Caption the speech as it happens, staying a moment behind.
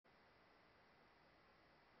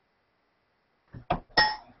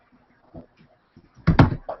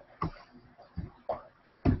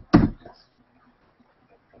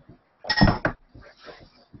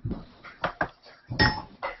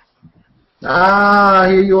Ah,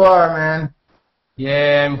 here you are, man.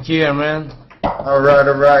 Yeah, I'm here, man. All right,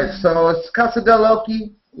 all right. So it's Casa del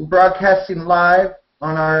Loki broadcasting live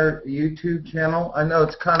on our YouTube channel. I know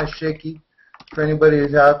it's kind of shaky for anybody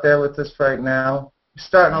who's out there with us right now. We're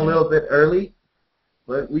starting a little bit early,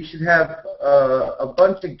 but we should have a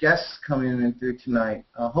bunch of guests coming in through tonight.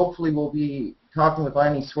 Hopefully we'll be talking with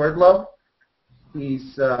Lanny Swerdlow.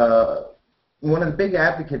 He's one of the big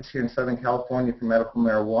advocates here in Southern California for medical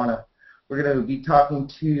marijuana. We're going to be talking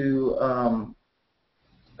to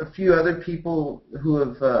a few other people who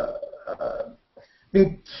have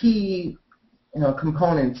been key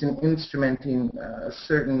components in instrumenting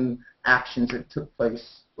certain actions that took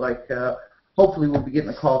place. Like, hopefully we'll be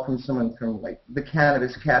getting a call from someone from, like, the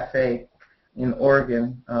Cannabis Cafe in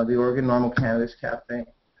Oregon, the Oregon Normal Cannabis Cafe.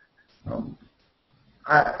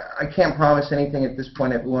 I can't promise anything at this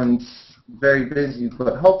point. Everyone's very busy,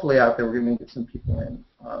 but hopefully out there we're going to get some people in.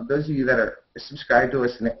 Those of you that are subscribed to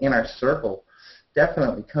us in our circle,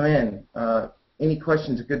 definitely come in. Any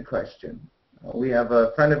question's a good question. We have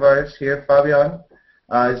a friend of ours here, Fabian.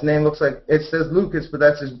 His name looks like, it says Lucas, but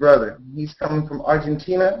that's his brother. He's coming from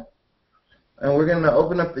Argentina. And we're going to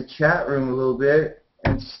open up the chat room a little bit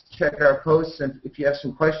and check our posts. And if you have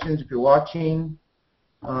some questions, if you're watching,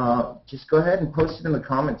 just go ahead and post it in the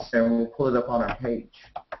comments there, and we'll pull it up on our page.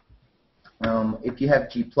 If you have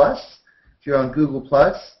G+, if you're on Google+,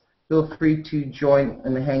 feel free to join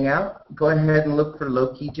in the Hangout. Go ahead and look for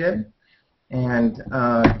Lokigen, and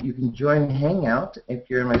you can join Hangout if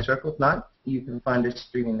you're in my circle. If not, you can find us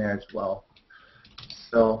streaming there as well.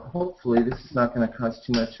 So hopefully this is not going to cause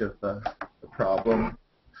too much of a problem,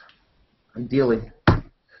 ideally.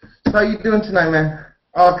 So how you doing tonight, man?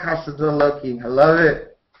 Oh, Casa del Loki. I love it.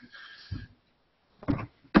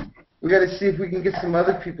 We got to see if we can get some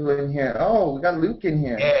other people in here. Oh, we got Luke in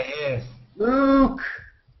here. Yeah. Luke!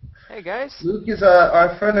 Hey, guys. Luke is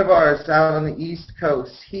our friend of ours out on the East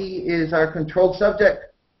Coast. He is our controlled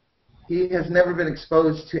subject. He has never been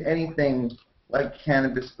exposed to anything like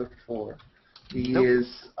cannabis before. He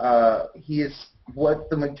is what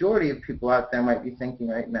the majority of people out there might be thinking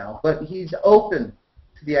right now. But he's open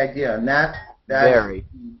to the idea, and that's Very.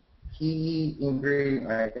 key ingredient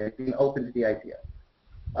right there, being open to the idea.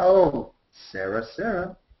 Oh,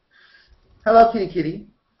 Sarah. Hello, Kitty.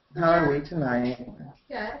 How are we tonight?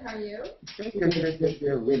 Good. How are you?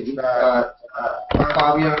 Good. We've got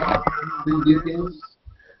Fabio.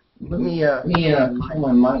 Let me pull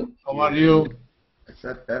my mic. How are you? Is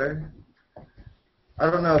that better? I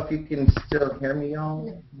don't know if you can still hear me,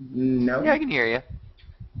 y'all. No? Yeah, I can hear you.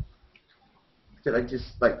 Did I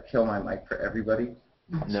just, like, kill my mic for everybody?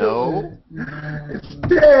 No. It's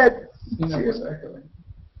dead!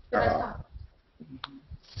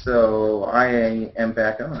 So I am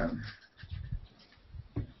back on.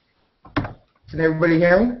 Can everybody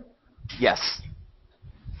hear me? Yes.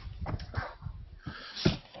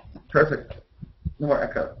 Perfect. No more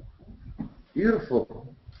echo.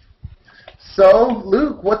 Beautiful. So,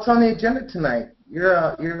 Luke, what's on the agenda tonight? You're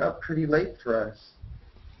up pretty late for us.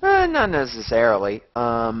 Not necessarily.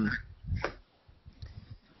 I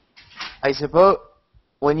suppose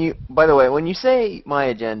by the way, when you say my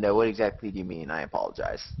agenda, what exactly do you mean? I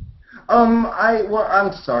apologize.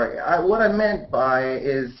 I'm sorry. What I meant by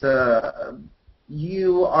is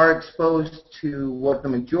you are exposed to what the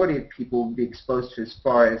majority of people will be exposed to as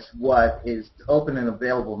far as what is open and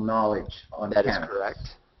available knowledge on cannabis. That is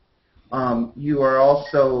correct. You are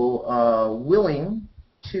also willing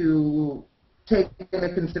to take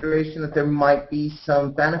into consideration that there might be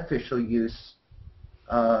some beneficial use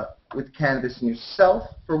with cannabis in yourself,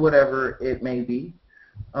 for whatever it may be,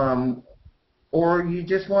 or you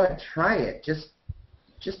just want to try it, just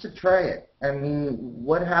to try it. I mean,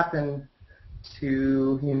 what happened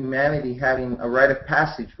to humanity having a rite of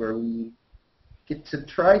passage where we get to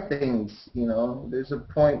try things? There's a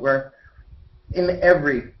point where in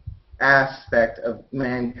every aspect of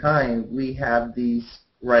mankind we have these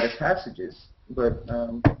rite of passages, but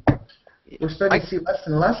we're starting to see less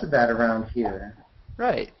and less of that around here.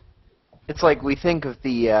 Right. It's like we think of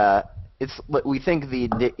the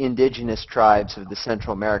indigenous tribes of the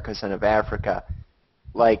Central Americas and of Africa.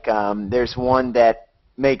 Like there's one that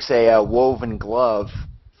makes a woven glove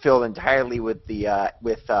filled entirely with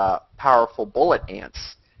powerful bullet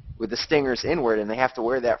ants with the stingers inward, and they have to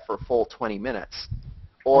wear that for a full 20 minutes.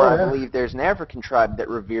 Or I believe there's an African tribe that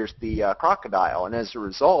reveres the crocodile, and as a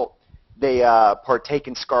result, they partake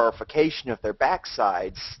in scarification of their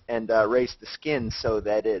backsides and raise the skin so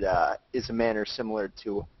that it is a manner similar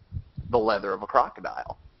to the leather of a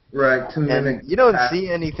crocodile. Right. To mimic. And you don't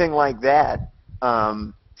see anything like that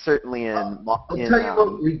certainly in I'll tell you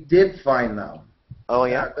what we did find, though. Oh,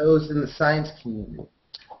 yeah? Those in the science community.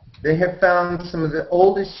 They have found some of the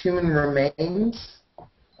oldest human remains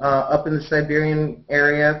up in the Siberian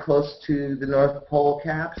area close to the North Pole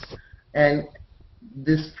caps. And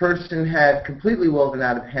this person had completely woven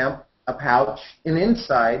out of hemp a pouch, and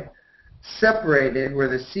inside, separated, were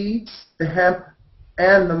the seeds, the hemp,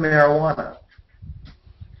 and the marijuana.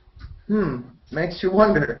 Makes you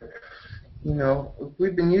wonder. You know,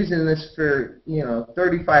 we've been using this for,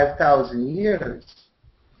 35,000 years.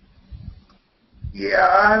 Yeah,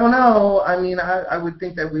 I don't know. I mean, I would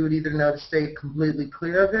think that we would either know to stay completely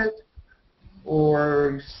clear of it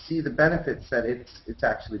or see the benefits that it's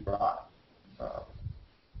actually brought.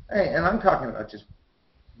 And I'm talking about just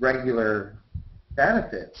regular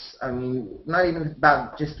benefits. I mean, not even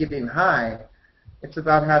about just getting high. It's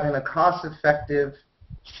about having a cost-effective,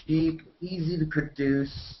 cheap,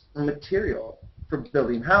 easy-to-produce material for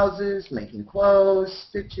building houses, making clothes,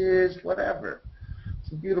 stitches, whatever.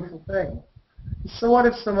 It's a beautiful thing. So what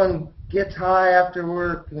if someone gets high after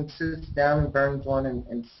work and sits down and burns one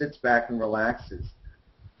and sits back and relaxes?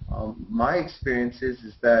 My experience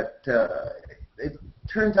is that it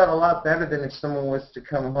turns out a lot better than if someone was to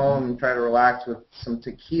come home and try to relax with some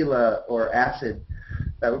tequila or acid.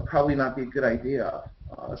 That would probably not be a good idea.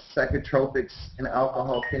 Psychotropics and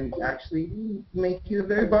alcohol can actually make you a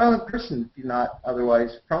very violent person if you're not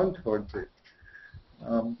otherwise prone towards it.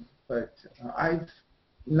 But I've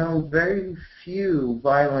known very few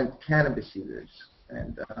violent cannabis users,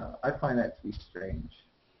 and I find that to be strange.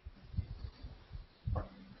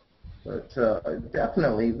 But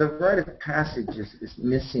definitely, the rite of passage is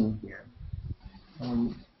missing here.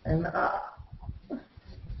 And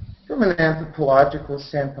from an anthropological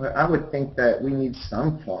standpoint, I would think that we need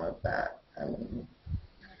some form of that. I mean,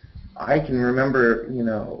 I can remember,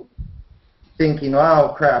 thinking,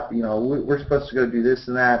 oh, crap, we're supposed to go do this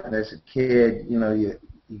and that, and as a kid, you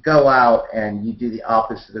go out and you do the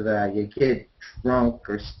opposite of that. You get drunk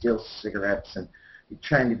or steal cigarettes, and you're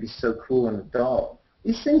trying to be so cool and adult.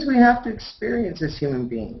 These things we have to experience as human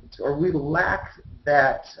beings, or we lack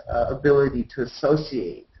that ability to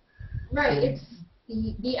associate. Right. It's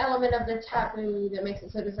the element of the taboo that makes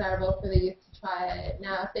it so desirable for the youth to try it.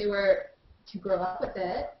 Now, if they were to grow up with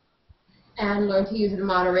it and learn to use it in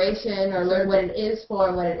moderation, or learn what it is for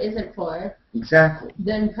and what it isn't for, exactly,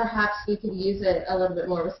 then perhaps we could use it a little bit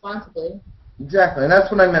more responsibly. Exactly, and that's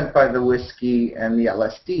what I meant by the whiskey and the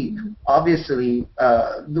LSD. Mm-hmm. Obviously,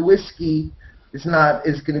 the whiskey is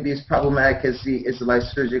going to be as problematic as the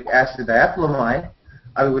lysergic acid diethylamide.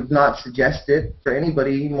 I would not suggest it for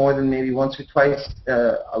anybody more than maybe once or twice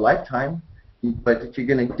a lifetime. But if you're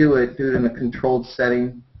going to do it in a controlled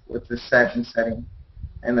setting with the setting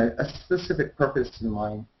and a specific purpose in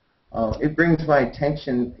mind. It brings my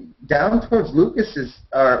attention down towards Lucas's,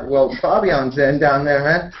 Fabion's end down there,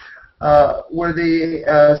 man, where they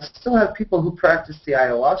still have people who practice the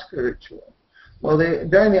ayahuasca ritual. Well,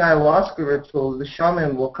 during the ayahuasca ritual, the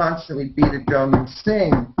shaman will constantly beat a drum and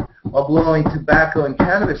sing while blowing tobacco and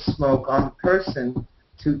cannabis smoke on the person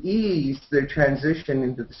to ease their transition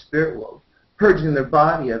into the spirit world, purging their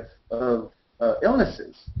body of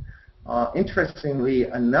illnesses. Interestingly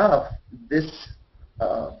enough, this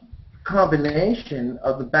combination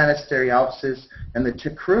of the Banisteriopsis and the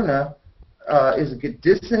chacruna is a good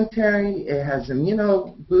dysentery. It has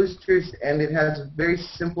immunoboosters, and it has a very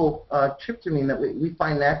simple tryptamine that we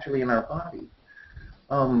find naturally in our body.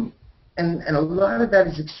 And a lot of that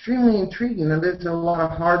is extremely intriguing. And there's a lot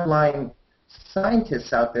of hardline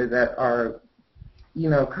scientists out there that are,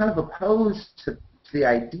 kind of opposed to the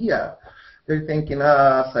idea. They're thinking,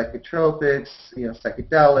 psychotropics,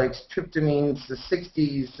 psychedelics, tryptamines, the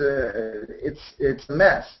 60s, it's a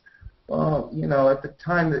mess. Well, at the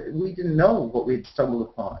time, we didn't know what we had stumbled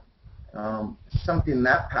upon. Something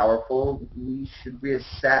that powerful, we should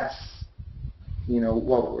reassess,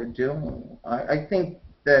 what we're doing. I think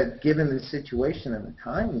that given the situation and the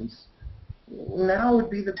times, now would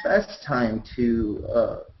be the best time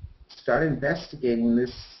to start investigating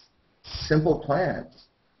this simple plant.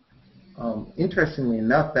 Interestingly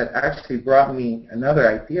enough, that actually brought me another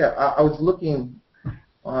idea. I was looking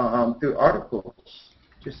through articles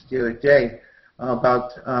just the other day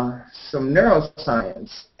about some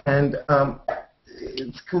neuroscience, and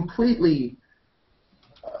it's completely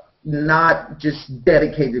not just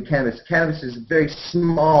dedicated to cannabis. Cannabis is a very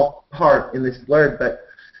small part in this blurb, but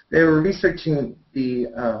they were researching the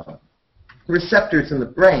receptors in the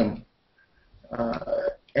brain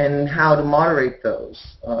and how to moderate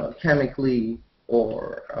those chemically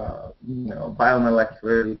or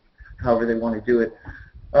biomolecularly, however they want to do it.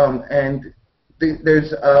 And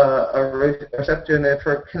there's a receptor in there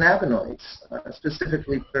for cannabinoids,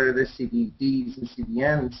 specifically for the CBDs and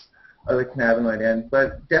CBNs of the cannabinoid end,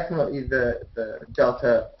 but definitely the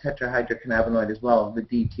delta tetrahydrocannabinoid as well, the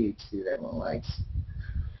DTHC that everyone likes.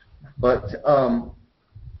 But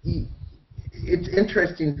it's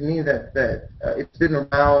interesting to me that it's been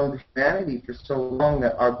around humanity for so long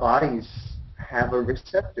that our bodies have a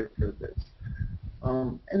receptor for this.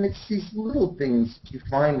 And it's these little things that you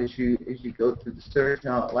find as you go through the search.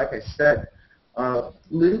 Now, like I said,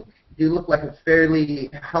 Luke, you look like a fairly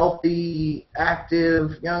healthy,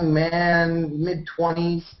 active young man,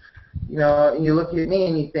 mid-20s. You know, and you look at me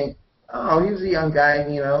and you think, oh, he's a young guy,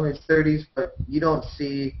 you know, in his 30s, but you don't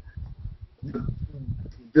see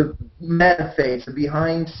the meta phase, the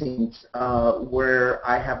behind scenes, where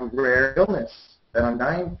I have a rare illness that I'm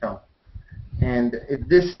dying from. And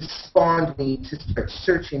this spawned me to start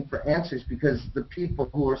searching for answers because the people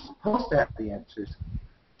who were supposed to have the answers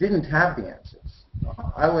didn't have the answers.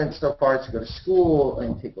 I went so far as to go to school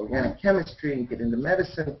and take organic chemistry and get into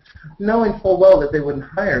medicine, knowing full well that they wouldn't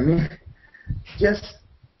hire me, just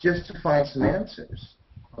to find some answers.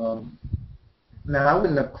 Now, I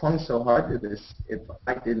wouldn't have clung so hard to this if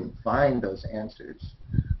I didn't find those answers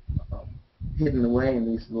hidden away in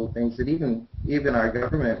these little things that even our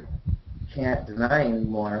government can't deny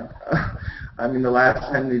anymore. I mean, the last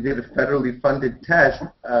time they did a federally funded test,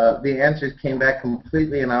 the answers came back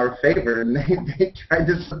completely in our favor, and they tried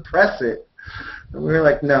to suppress it. And we were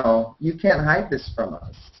like, no, you can't hide this from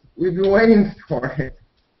us. We've been waiting for it.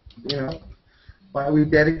 You know, why are we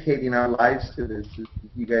dedicating our lives to this if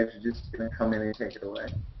you guys are just going to come in and take it away?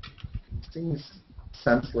 It seems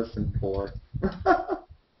senseless and poor.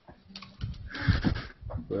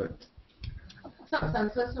 But it's not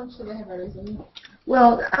senseless. I'm sure they have a reason.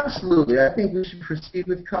 Well, absolutely. I think we should proceed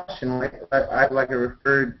with caution. Like I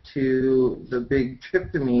referred to the big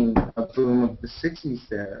tryptamine boom of the 60s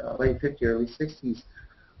there, late 50s, early 60s.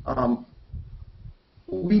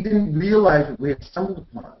 We didn't realize what we had stumbled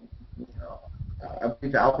upon. You know, I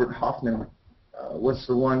believe Albert Hoffman was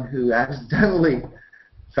the one who accidentally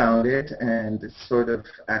found it and sort of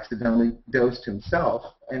accidentally dosed himself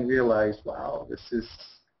and realized, wow, this is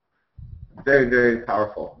very, very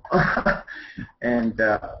powerful. And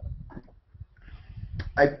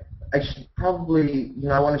I should probably, you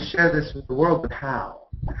know, I want to share this with the world, but how?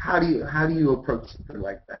 How do you approach something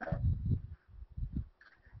like that?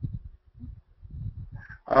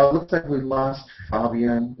 Looks like we lost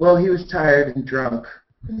Fabian. Well, he was tired and drunk.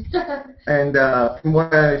 And from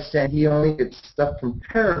what I understand, he only gets stuff from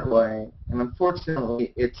Paraguay, and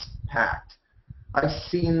unfortunately, it's packed. I've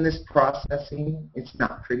seen this processing. It's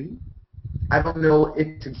not pretty. I don't know if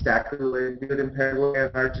it's exactly the way they do it in Paraguay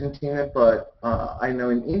and Argentina, but I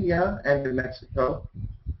know in India and in Mexico,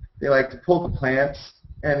 they like to pull the plants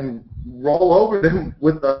and roll over them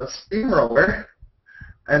with a steamroller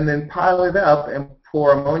and then pile it up and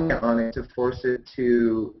pour ammonia on it to force it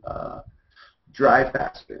to dry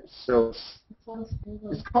faster. So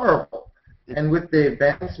it's horrible. And with the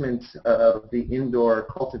advancements of the indoor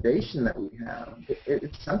cultivation that we have,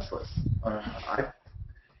 it's senseless.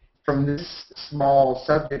 From this small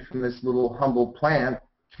subject, from this little humble plant,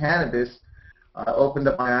 cannabis, opened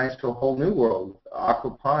up my eyes to a whole new world: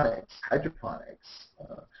 aquaponics, hydroponics,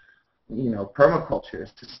 you know, permaculture,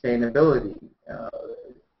 sustainability,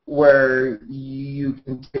 where you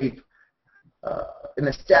can take an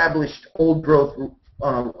established old-growth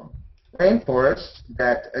rainforest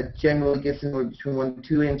that generally gets anywhere between 1 to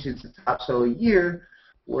 2 inches of topsoil a year,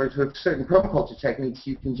 whereas with certain permaculture techniques,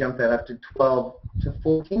 you can jump that up to 12 to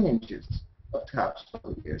 14 inches of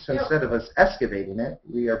topsoil a year. So instead of us excavating it,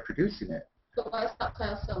 we are producing it. But why is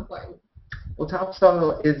topsoil so important? Well,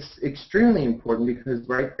 topsoil is extremely important because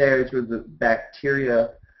right there is where the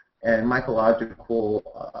bacteria and mycological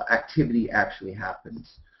activity actually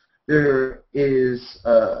happens. There is,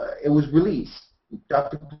 it was released.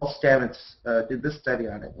 Dr. Paul Stamets did this study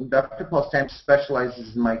on it. And Dr. Paul Stamets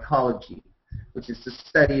specializes in mycology, which is the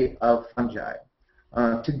study of fungi.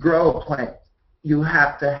 To grow a plant, you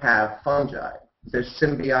have to have fungi. They're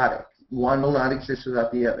symbiotic. One will not exist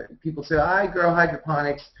without the other. People say, I grow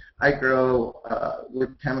hydroponics, I grow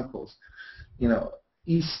with chemicals. You know,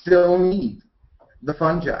 you still need the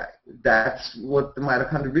fungi. That's what the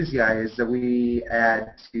mitochondriaceae is that we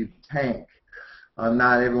add to the tank.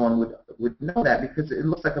 Not everyone would know that because it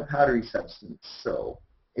looks like a powdery substance, so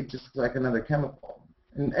it just looks like another chemical.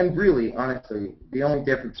 And really, honestly, the only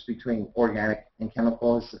difference between organic and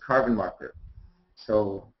chemical is the carbon marker.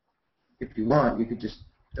 So if you want, you could just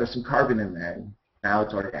throw some carbon in there, and now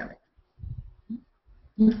it's organic.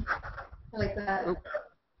 I like that.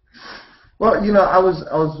 Well, I was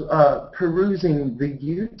perusing the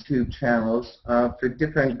YouTube channels for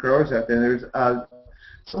different growers out there. There's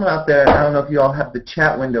someone out there. I don't know if you all have the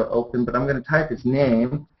chat window open, but I'm going to type his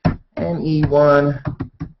name. NE1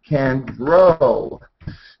 Can Grow.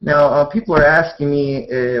 Now, people are asking me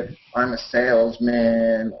if I'm a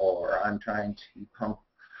salesman or I'm trying to pump,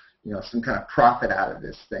 some kind of profit out of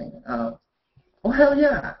this thing. Well, hell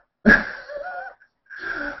yeah.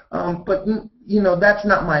 But, that's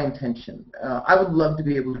not my intention. I would love to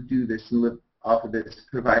be able to do this and live off of this,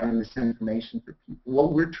 providing this information for people.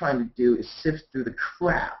 What we're trying to do is sift through the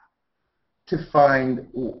crap to find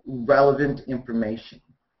relevant information,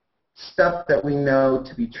 stuff that we know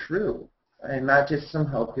to be true, and not just some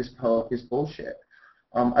hocus-pocus bullshit.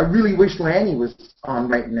 I really wish Lanny was on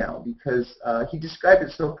right now because he described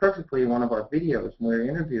it so perfectly in one of our videos when we were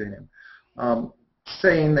interviewing him.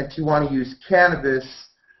 Saying that you want to use cannabis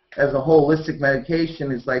as a holistic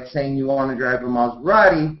medication is like saying you want to drive a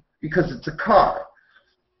Maserati because it's a car.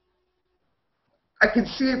 I can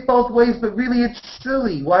see it both ways, but really it's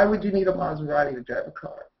silly. Why would you need a Maserati to drive a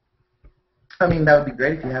car? I mean, that would be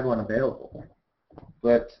great if you had one available.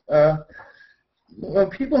 But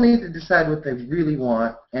people need to decide what they really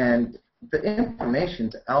want, and the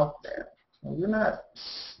information's out there. We're not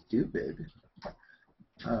stupid.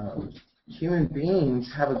 Human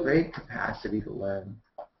beings have a great capacity to learn.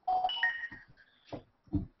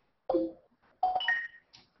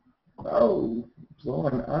 Oh,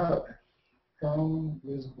 blowing up. So,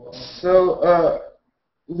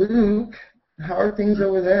 Luke, how are things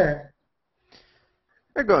over there?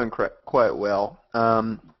 They're going quite well.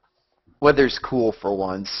 Weather's cool for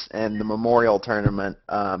once, and the Memorial Tournament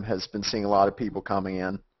has been seeing a lot of people coming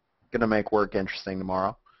in. Going to make work interesting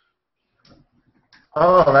tomorrow.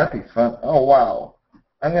 Oh, that'd be fun. Oh, wow.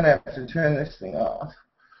 I'm going to have to turn this thing off.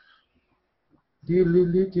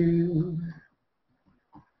 Do-do-do-do.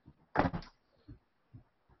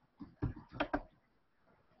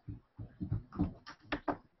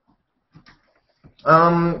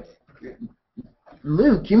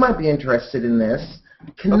 Luke, you might be interested in this.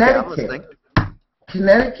 Connecticut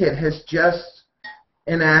has just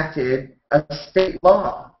enacted a state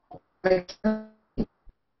law.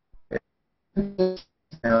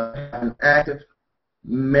 An active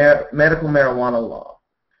medical marijuana law.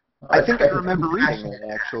 I think I remember reading that,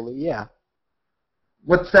 actually, yeah.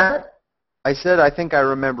 What's that? I said I think I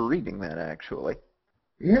remember reading that, actually.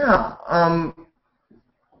 Yeah.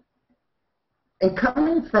 And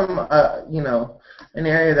coming from, an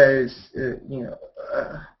area that is,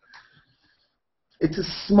 it's a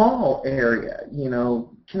small area,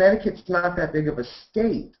 Connecticut's not that big of a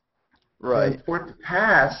state. Right. And for it to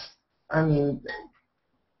pass, I mean,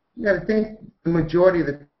 you got to think the majority of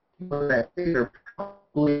the people in that state are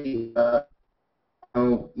probably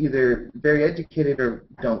either very educated or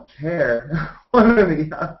don't care. One or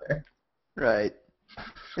the other. Right.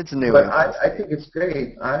 It's new. But I think it's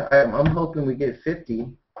great. I'm hoping we get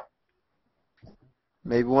 50.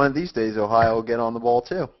 Maybe one of these days Ohio will get on the ball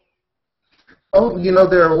too. Oh,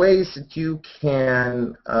 there are ways that you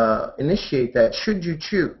can initiate that should you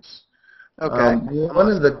choose. Okay.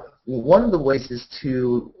 One of the ways is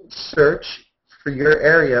to search for your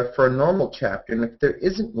area for a normal chapter, and if there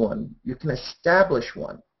isn't one, you can establish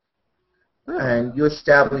one. And you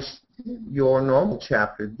establish your normal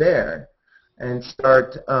chapter there, and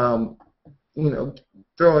start, throwing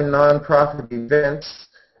nonprofit events,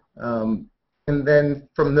 and then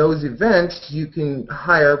from those events, you can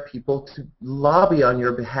hire people to lobby on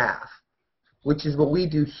your behalf, which is what we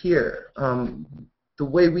do here. The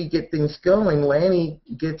way we get things going, Lanny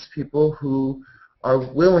gets people who are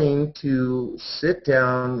willing to sit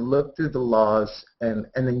down, look through the laws, and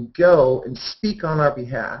then go and speak on our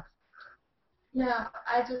behalf. Now,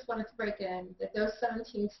 I just wanted to break in that those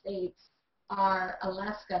 17 states are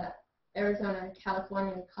Alaska, Arizona,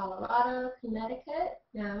 California, Colorado, Connecticut,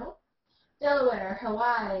 now, Delaware,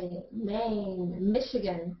 Hawaii, Maine,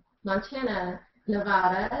 Michigan, Montana,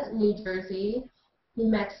 Nevada, New Jersey, New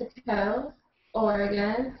Mexico,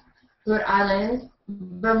 Oregon, Rhode Island,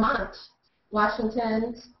 Vermont,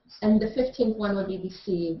 Washington, and the 15th one would be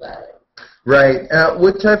D.C., but... Right,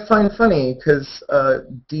 which I find funny, because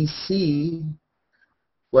D.C.,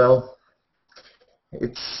 well,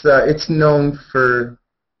 it's known for...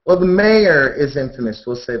 Well, the mayor is infamous,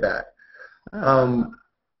 we'll say that.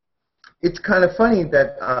 It's kind of funny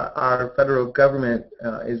that our federal government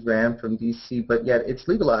is ran from D.C., but yet it's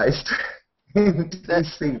legalized in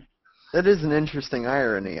D.C. That is an interesting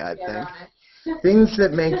irony, I think. Things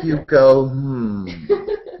that make you go,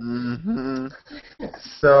 Mm-hmm.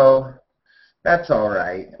 So, that's all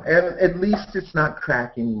right. And at least it's not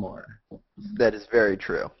crack anymore. That is very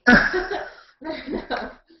true. Fair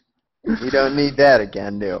enough. We don't need that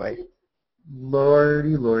again, do we?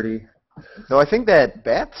 Lordy, lordy. No, I think that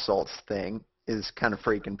bath salts thing is kind of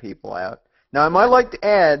freaking people out. Now, I might like to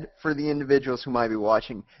add, for the individuals who might be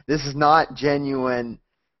watching, this is not genuine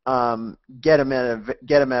get them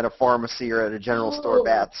at a pharmacy or at a general store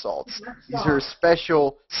bath salts. These are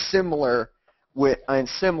special, similar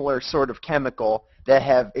sort of chemical that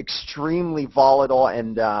have extremely volatile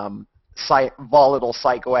and volatile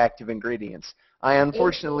psychoactive ingredients. I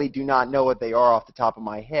unfortunately do not know what they are off the top of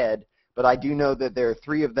my head, but I do know that there are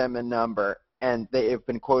 3 of them in number, and they have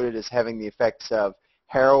been quoted as having the effects of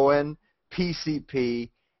heroin, PCP,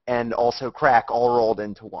 and also crack all rolled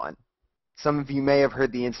into one. Some of you may have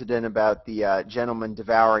heard the incident about the gentleman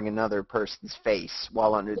devouring another person's face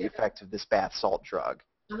while under the effects of this bath salt drug.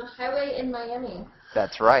 On a highway in Miami.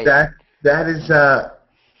 That's right. That is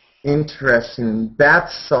interesting. Bath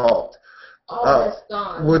salt. All is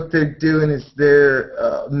gone. What they're doing is they're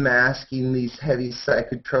masking these heavy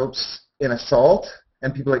psychotropes in a salt,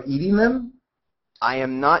 and people are eating them. I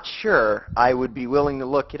am not sure. I would be willing to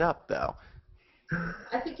look it up, though.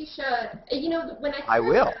 I think you should. You know, when I heard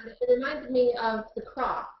will. that, it reminded me of the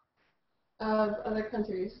crop of other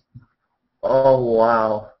countries. Oh,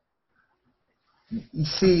 wow. You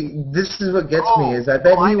see, this is what gets me, is I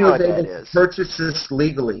bet I he know was what able that to is. purchase this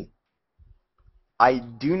legally. I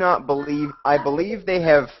do not believe. I believe they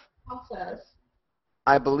have. Process.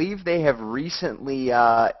 I believe they have recently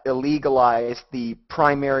illegalized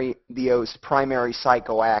those primary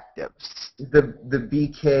psychoactives. The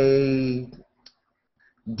BK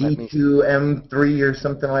D2M3 or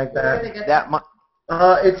something like Where do they that. get That might.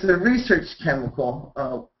 It's a research chemical.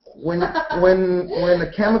 When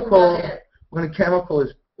a chemical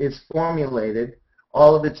is formulated,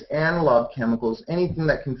 all of its analog chemicals, anything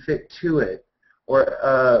that can fit to it,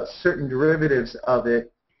 or certain derivatives of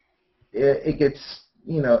it, it gets,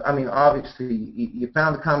 I mean, obviously you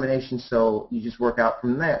found the combination, so you just work out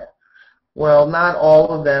from there. Well, not all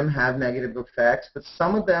of them have negative effects, but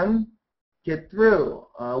some of them get through.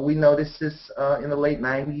 We noticed this in the late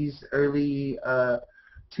 90s, early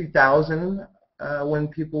 2000, when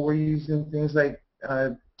people were using things like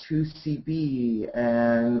 2CB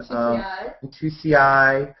and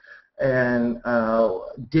 2CI and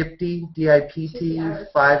DIPT, DIPT,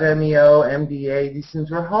 5-MeO, MDA. These things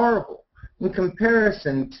were horrible in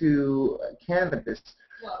comparison to cannabis.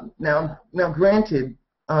 Now, granted,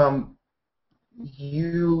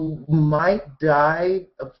 you might die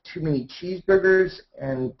of too many cheeseburgers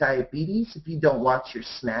and diabetes if you don't watch your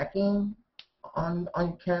snacking on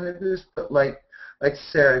cannabis, but like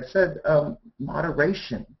Sarah said,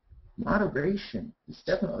 moderation is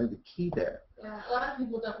definitely the key there. Yeah, a lot of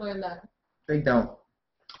people don't learn that. They don't.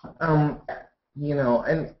 And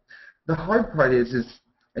the hard part is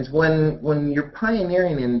when you're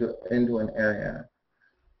pioneering into an area,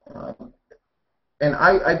 and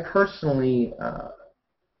I personally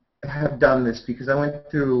have done this because I went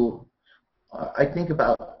through, I think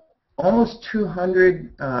about almost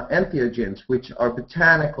 200 entheogens, which are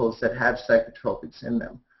botanicals that have psychotropics in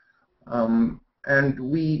them. And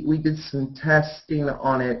we did some testing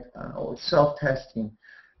on it, self-testing.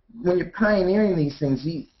 When you're pioneering these things,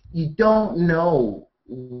 you don't know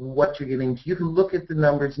what you're getting into. You can look at the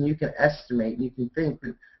numbers and you can estimate and you can think,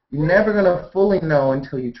 but you're never going to fully know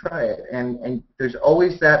until you try it. And there's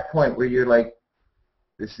always that point where you're like,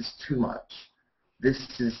 this is too much.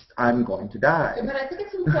 I'm going to die. But I think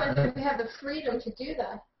it's important that we have the freedom to do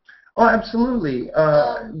that. Oh, absolutely.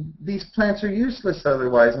 These plants are useless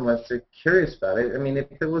otherwise unless they're curious about it. I mean, if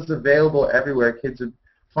it was available everywhere, kids would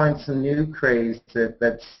find some new craze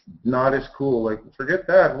that's not as cool. Like, forget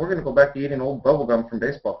that. We're going to go back to eating old bubble gum from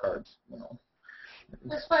baseball cards.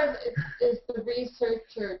 As far as is the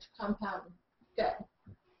research compound good?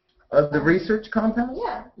 The research compound?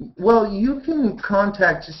 Yeah. Well, you can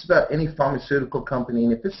contact just about any pharmaceutical company,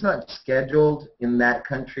 and if it's not scheduled in that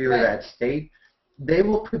country or that state, they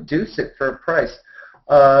will produce it for a price.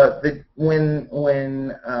 When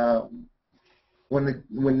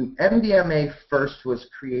MDMA first was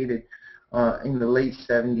created in the late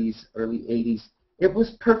 70s, early 80s, it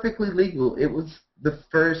was perfectly legal. It was the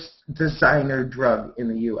first designer drug in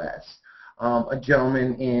the U.S. A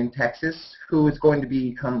gentleman in Texas who was going to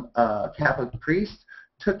become a Catholic priest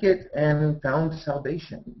took it and found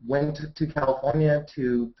salvation. Went to California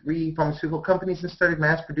to 3 pharmaceutical companies and started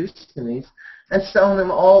mass producing these and selling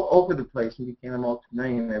them all over the place and became a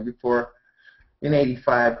multimillionaire before, in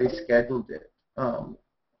 '85, they scheduled it.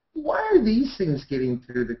 Why are these things getting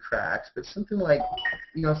through the cracks? But something like,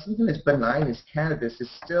 something as benign as cannabis is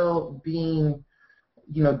still being,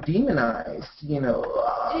 demonized.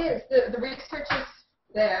 It is. The research is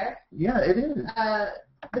there. Yeah, it is.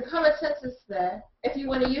 The common sense is there. If you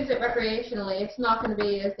want to use it recreationally, it's not going to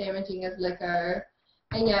be as damaging as liquor.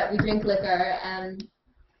 And yet we drink liquor, and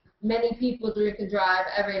many people drink and drive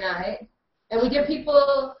every night. And we give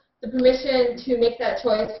people the permission to make that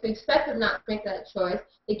choice. We expect them not to make that choice.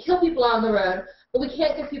 They kill people on the road, but we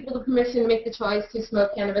can't give people the permission to make the choice to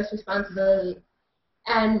smoke cannabis responsibly.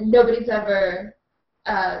 And nobody's ever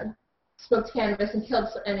smoked cannabis and killed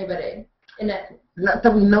anybody. Not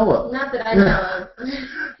that we know of. Not that I know of.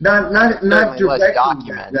 not directly.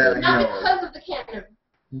 Documented. Not because of the cannabis.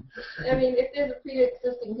 I mean, if there's a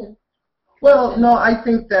pre-existing. Well, no, I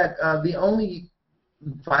think that the only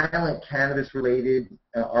violent cannabis-related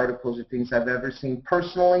articles or things I've ever seen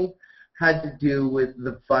personally had to do with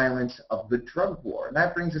the violence of the drug war. And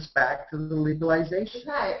that brings us back to the legalization.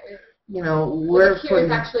 Right. We're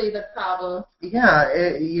here's actually the problem.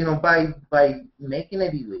 Yeah, by making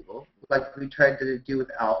it illegal, like we tried to do with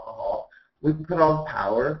alcohol, we put all the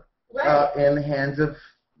power in the hands of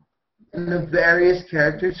the various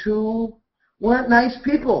characters who weren't nice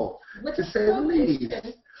people, to say the least.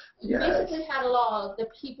 You basically had a law that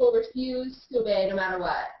people refused to obey no matter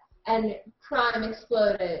what, and crime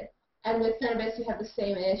exploded. And with cannabis, you have the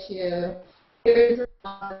same issue. There's a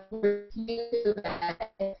law that refused to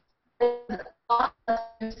obey, and the law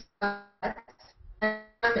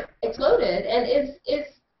exploded, and is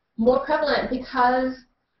more prevalent because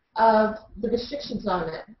of the restrictions on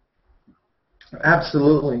it.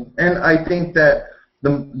 Absolutely, and I think that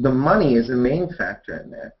the money is a main factor in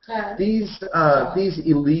there. These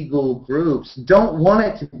illegal groups don't want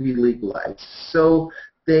it to be legalized, so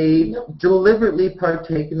they deliberately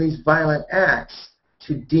partake in these violent acts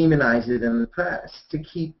to demonize it in the press, to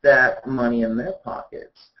keep that money in their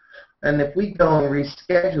pockets. And if we go and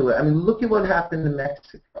reschedule it, I mean, look at what happened in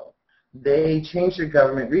Mexico. They changed their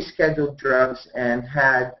government, rescheduled drugs, and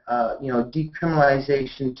had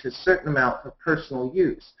decriminalization to a certain amount for personal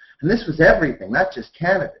use. And this was everything, not just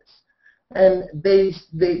cannabis. And these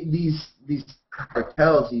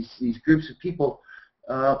cartels, these groups of people,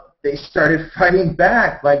 they started fighting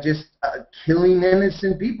back by just killing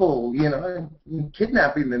innocent people, and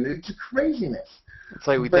kidnapping them. It's craziness. It's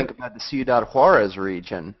like we think about the Ciudad Juarez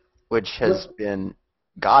region, which has been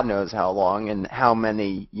God knows how long, and how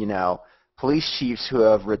many, police chiefs who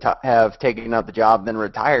have taken up the job, then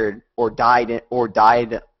retired, or died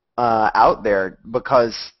out there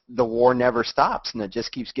because the war never stops, and it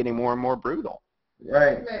just keeps getting more and more brutal.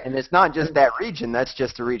 Right. And it's not just that region. That's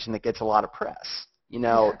just the region that gets a lot of press.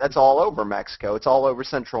 That's all over Mexico. It's all over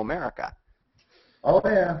Central America. Oh,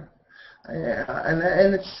 yeah. Yeah,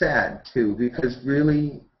 and it's sad, too, because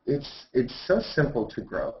really it's so simple to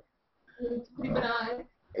grow. It's pretty benign.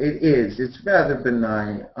 It is. It's rather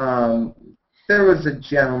benign. There was a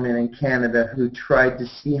gentleman in Canada who tried to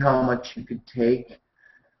see how much you could take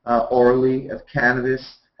orally of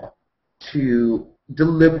cannabis to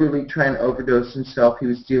deliberately try and overdose himself. He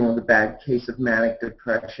was dealing with a bad case of manic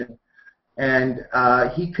depression. And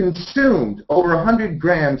he consumed over 100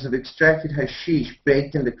 grams of extracted hashish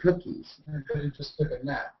baked into cookies. He just took a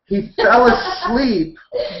nap. He fell asleep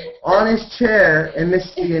on his chair and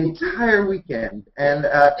missed the entire weekend. And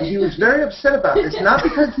he was very upset about this, not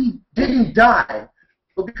because he didn't die,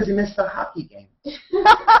 but because he missed the hockey game.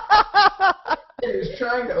 He was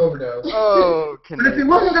trying to overdose. Oh, but if he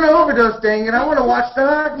wasn't going to overdose, dang it, I want to watch the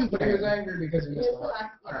hockey But he was game. angry because he missed the hockey.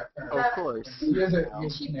 All right, fair enough. of course. He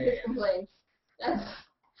is Cheap complaints. That's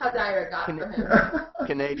how dire it got for him.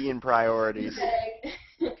 Canadian priorities.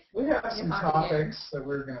 We have some topics that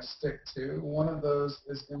we're going to stick to. One of those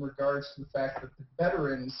is in regards to the fact that the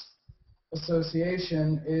Veterans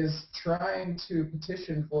Association is trying to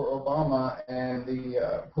petition for Obama and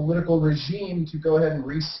the political regime to go ahead and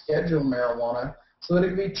reschedule marijuana so that it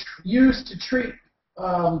can be used to treat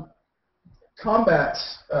combat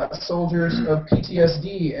soldiers of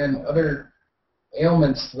PTSD and other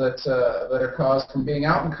ailments that are caused from being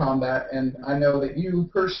out in combat. And I know that you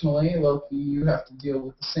personally, Loki, you have to deal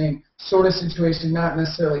with the same sort of situation, not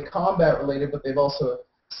necessarily combat related, but they've also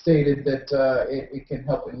stated that it can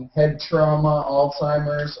help in head trauma,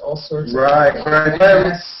 Alzheimer's, all sorts of things. Right.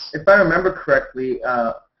 If I remember correctly,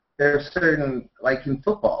 there are certain, like in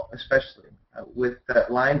football especially, with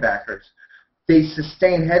linebackers, they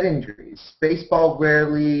sustain head injuries. Baseball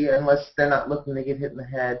rarely, unless they're not looking to get hit in the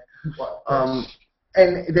head.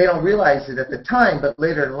 And they don't realize it at the time, but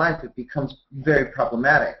later in life it becomes very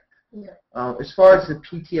problematic. Yeah. As far as the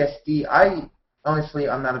PTSD, honestly,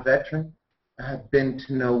 I'm not a veteran. I have been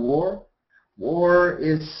to no war. War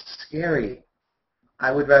is scary.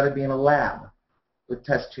 I would rather be in a lab with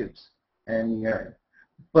test tubes and urine.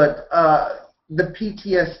 But the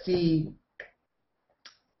PTSD,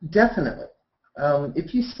 definitely.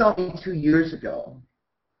 If you saw me 2 years ago,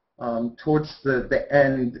 towards the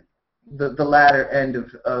end, the latter end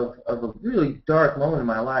of a really dark moment in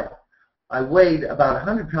my life, I weighed about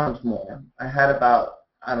 100 pounds more. I had about,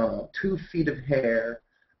 I don't know, 2 feet of hair.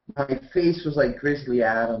 My face was like Grizzly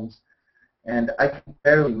Adams, and I could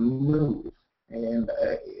barely move, and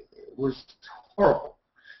it was horrible.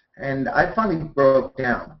 And I finally broke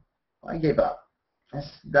down. I gave up. I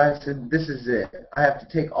said, this is it. I have to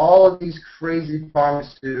take all of these crazy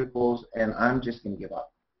pharmaceuticals, and I'm just going to give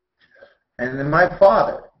up. And then my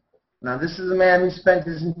father, now this is a man who spent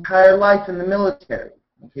his entire life in the military.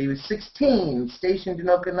 Okay, he was 16, stationed in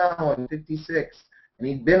Okinawa in '56, and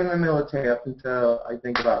he'd been in the military up until, I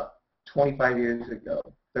think, about 25 years ago,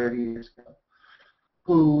 30 years ago,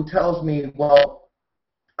 who tells me, well,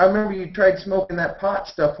 I remember you tried smoking that pot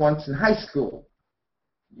stuff once in high school.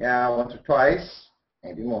 Yeah, once or twice,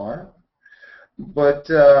 maybe more. But,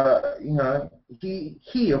 you know,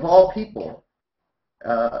 he of all people,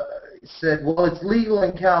 said, well, it's legal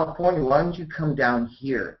in California. Why don't you come down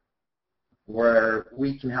here where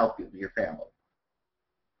we can help you with your family?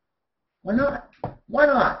 Why not? Why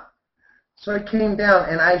not? So I came down,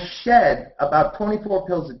 and I shed about 24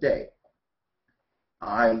 pills a day.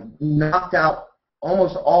 I knocked out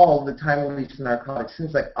almost all the time-release narcotics,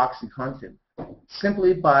 things like OxyContin,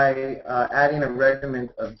 simply by adding a regimen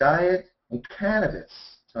of diet and cannabis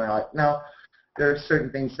to my life. Now, there are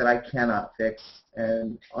certain things that I cannot fix,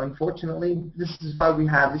 and unfortunately, this is why we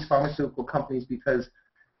have these pharmaceutical companies, because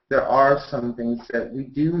there are some things that we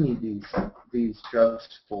do need these drugs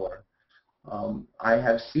for. I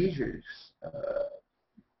have seizures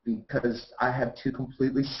because I have 2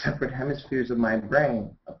 completely separate hemispheres of my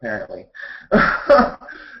brain, apparently.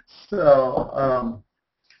 So,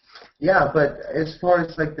 yeah, but as far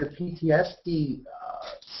as like the PTSD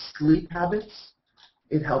sleep habits,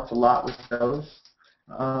 it helped a lot with those.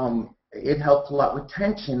 It helped a lot with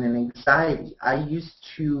tension and anxiety. I used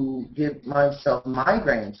to give myself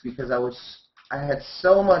migraines because I had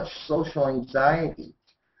so much social anxiety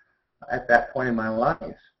at that point in my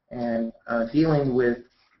life, and dealing with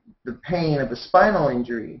the pain of a spinal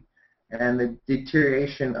injury and the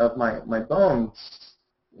deterioration of my bones,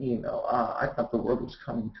 you know, I thought the world was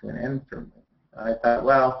coming to an end for me. I thought,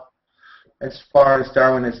 well, as far as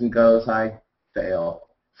Darwinism goes, I fail.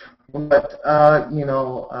 But, you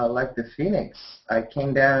know, like the phoenix, I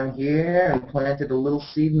came down here and planted a little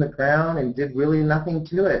seed in the ground and did really nothing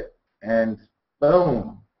to it. And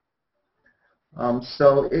boom.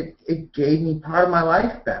 So it gave me part of my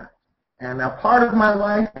life back. And now part of my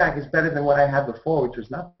life back is better than what I had before, which was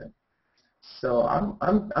nothing. So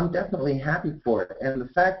I'm definitely happy for it. And the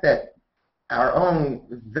fact that our own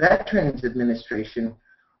Veterans Administration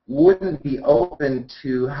wouldn't be open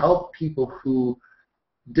to help people who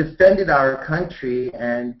defended our country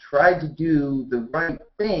and tried to do the right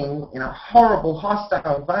thing in a horrible,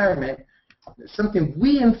 hostile environment, something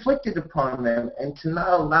we inflicted upon them, and to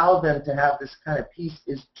not allow them to have this kind of peace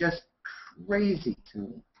is just crazy to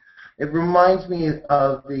me. It reminds me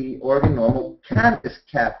of the Oregon Normal Cannabis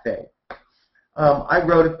Cafe. I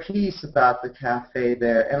wrote a piece about the cafe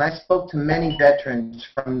there, and I spoke to many veterans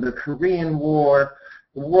from the Korean War,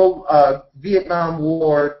 the Vietnam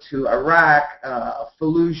War, to Iraq,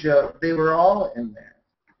 Fallujah. They were all in there.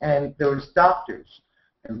 And there was doctors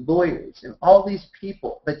and lawyers and all these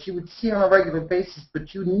people that you would see on a regular basis,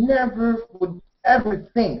 but you never would ever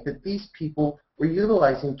think that these people were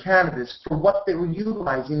utilizing cannabis for what they were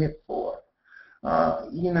utilizing it for.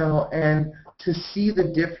 You know, and to see the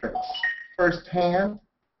difference firsthand,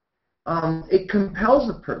 it compels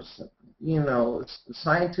a person. You know,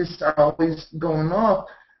 scientists are always going off,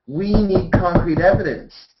 we need concrete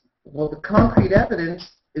evidence. Well, the concrete evidence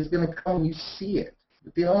is going to come when you see it.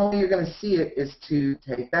 The only way you're going to see it is to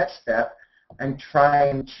take that step and try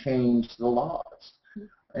and change the laws.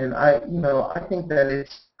 And I think that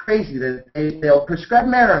it's crazy that they'll prescribe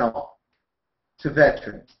Marinol to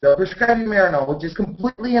veterans. They'll prescribe you Marinol, which is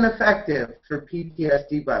completely ineffective for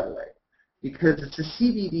PTSD, by the way, because it's the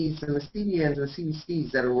CBDs and the CBNs and the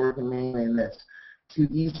CBCs that are working mainly in this, to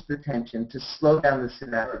ease the tension, to slow down the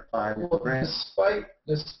synaptic fire in the brain.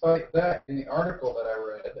 Despite that, in the article that I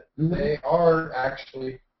read, they are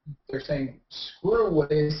actually, they're saying, screw what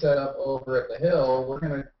they set up over at the Hill, we're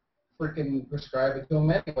going to freaking prescribe it to them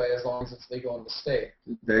anyway, as long as it's legal in the state.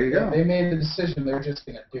 There you go. They made the decision, they're just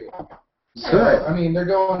going to do it. Good. So, I mean, they're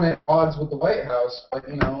going at odds with the White House, but,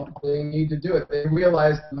 you know, they need to do it. They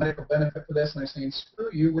realize the medical benefit for this, and they're saying, screw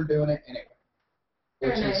you, we're doing it anyway.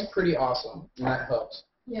 which Very is nice. pretty awesome, and that helps.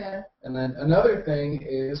 Yeah. And then another thing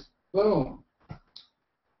is, boom,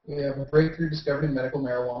 we have a breakthrough discovered in medical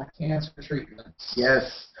marijuana cancer treatments.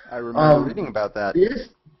 Yes. I remember reading about that. This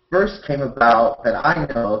first came about that I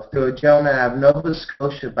know of through a gentleman out of Nova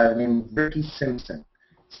Scotia by the name of Ricky Simpson.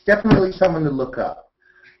 It's definitely someone to look up.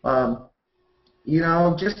 You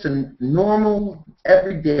know, just a normal,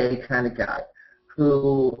 everyday kind of guy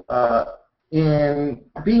who, in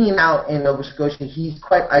being out in Nova Scotia, he's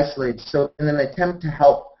quite isolated. So in an attempt to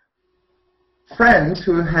help friends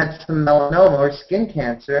who had some melanoma or skin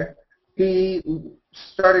cancer, he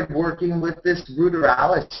started working with this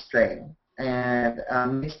ruderalis strain and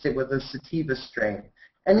mixed it with a sativa strain.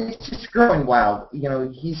 And it's just growing wild. You know,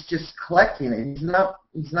 he's just collecting it.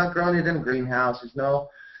 He's not growing it in a greenhouse. There's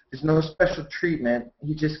no special treatment.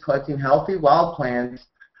 He's just collecting healthy wild plants,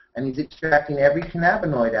 and he's extracting every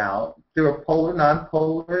cannabinoid out through a polar,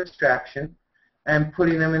 non-polar extraction and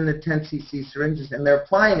putting them in the 10 cc syringes, and they're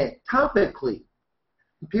applying it topically.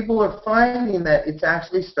 People are finding that it's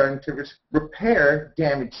actually starting to repair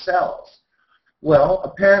damaged cells. Well,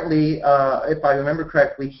 apparently, if I remember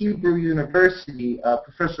correctly, Hebrew University,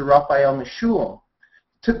 Professor Raphael Meshulam,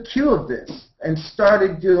 took cue of this and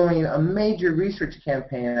started doing a major research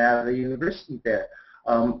campaign out of the university there.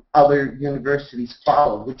 Other universities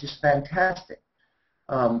followed, which is fantastic.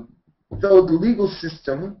 Though the legal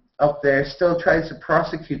system up there still tries to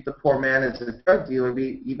prosecute the poor man as a drug dealer,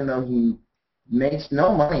 even though he makes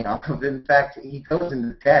no money off of it. In fact, he goes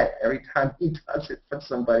into debt every time he does it for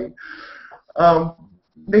somebody.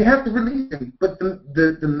 They have to release him, but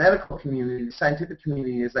the medical community, the scientific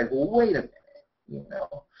community is like, well, wait a minute, you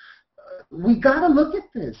know, we got to look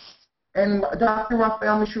at this. And Dr.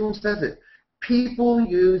 Raphael Meshulam says it. People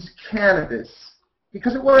use cannabis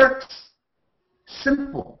because it works.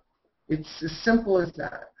 Simple. It's as simple as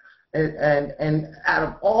that. And out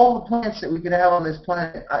of all the plants that we could have on this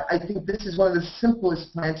planet, I think this is one of the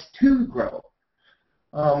simplest plants to grow.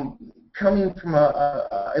 Coming from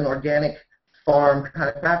an organic farm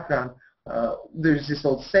kind of background, there's this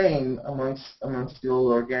old saying amongst the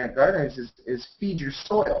old organic gardeners is feed your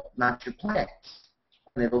soil, not your plants,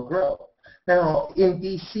 and it'll grow. Now, in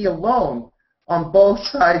D.C. alone, on both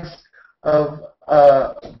sides of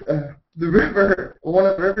the river, one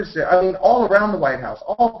of the rivers there, I mean, all around the White House,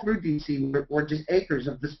 all through D.C. were just acres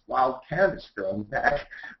of this wild cannabis growing back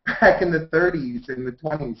in the 30s and the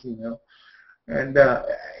 20s, you know. And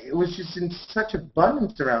it was just in such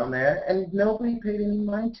abundance around there, and nobody paid any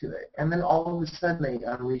mind to it. And then all of a sudden, they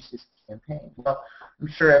unleashed this campaign. Well, I'm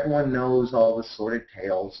sure everyone knows all the sordid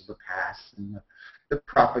tales of the past and the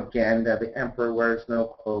propaganda. The emperor wears no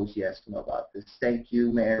clothes. Yes, you know about this. Thank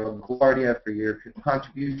you, Mayor LaGuardia, for your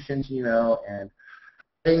contributions, you know, and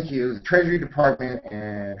thank you, the Treasury Department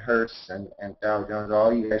and Hearst and Dow Jones,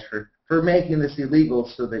 all you guys for making this illegal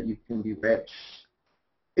so that you can be rich.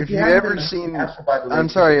 If you've ever seen, I'm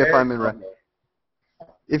sorry if I'm interrupting.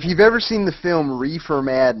 If you've ever seen the film Reefer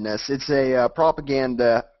Madness, it's a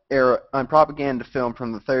propaganda film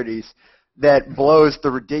from the 30s that blows the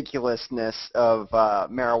ridiculousness of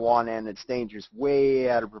marijuana and its dangers way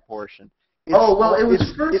out of proportion. It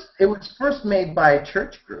was first made by a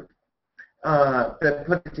church group that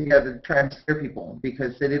put it together to try and scare people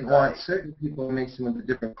because they didn't want certain people mixing with a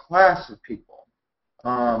different class of people,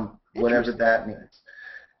 whatever that means.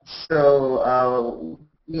 So,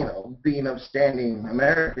 you know, being upstanding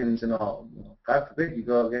Americans and all, you know, God forbid you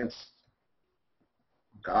go against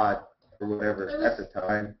God or whatever at the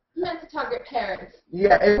time. Meant to target parents.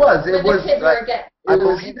 Yeah, it was. It was. I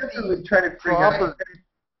believe definitely trying to figure out.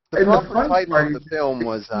 The proper title of the film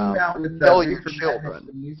was Tell Your Children.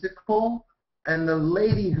 The musical, and the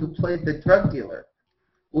lady who played the drug dealer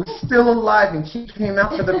was still alive, and she came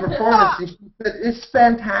out for the performance, and she said, it's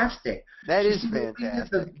fantastic. That is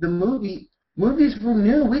fantastic. The movies were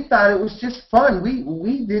new. We thought it was just fun.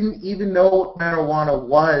 We didn't even know what marijuana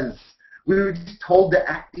was. We were just told to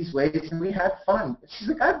act these ways, and we had fun. She's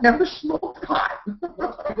like, I've never smoked pot.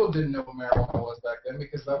 Most people didn't know what marijuana was back then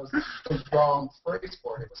because that was the wrong phrase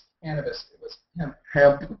for it. It was cannabis. It was hemp.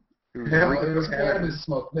 Hemp. It was cannabis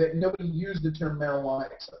smoke. Nobody used the term marijuana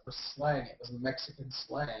except for slang. It was Mexican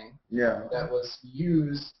slang that was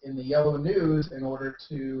used in the yellow news in order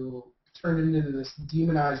to turn it into this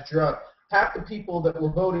demonized drug. Half the people that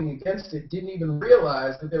were voting against it didn't even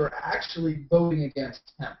realize that they were actually voting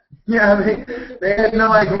against hemp. Yeah, they had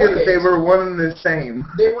no idea that they were one and the same.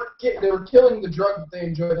 They were killing the drug that they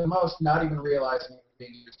enjoyed the most, not even realizing it was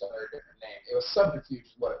being used under a different name. It was subterfuge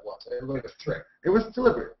is what it was. It was a trick. It was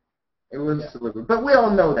deliberate. It was deliberate. But we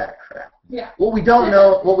all know that crap. Yeah. What we don't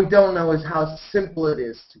know is how simple it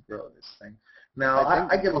is to grow this thing. Now,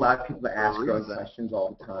 I get a lot of people that ask growing questions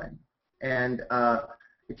all the time. And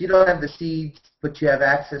if you don't have the seeds, but you have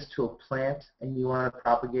access to a plant and you want to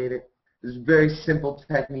propagate it, there's a very simple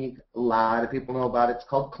technique. A lot of people know about it. It's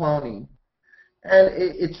called cloning. And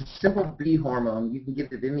it's a simple bee hormone. You can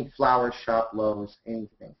get it at any flower shop, Lowe's,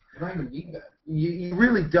 anything. You don't even need that. You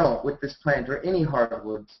really don't with this plant or any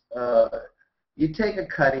hardwoods. You take a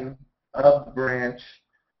cutting of the branch,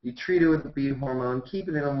 you treat it with the bee hormone, keep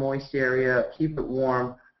it in a moist area, keep it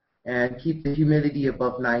warm, and keep the humidity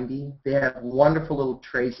above 90. They have wonderful little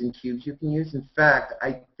trays and cubes you can use. In fact,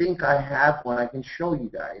 I think I have one I can show you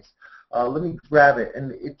guys. Let me grab it,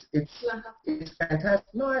 and it's fantastic.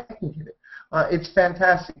 No, I can get it. It's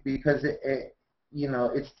fantastic because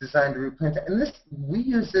it's designed to root plants, and we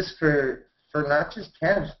use this for not just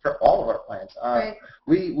cannabis, for all of our plants. Right.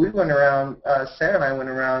 We went around, Sarah and I went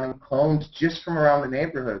around and cloned just from around the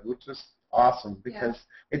neighborhood, which was awesome because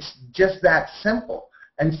it's just that simple.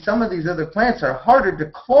 And some of these other plants are harder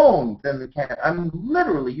to clone than the cannabis. I mean,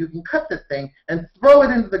 literally, you can cut the thing and throw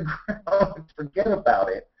it into the ground and forget about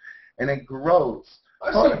it, and it grows.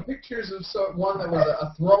 I've seen pictures of one that was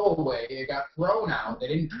a throwaway. It got thrown out. They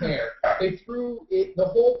didn't care. They threw it, the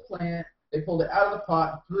whole plant. They pulled it out of the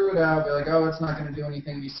pot, threw it out. They're like, oh, it's not going to do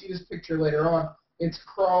anything. You see this picture later on. It's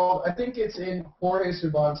crawled. I think it's in Jorge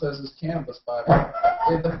Cervantes' Cannabis Bible.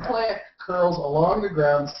 The plant curls along the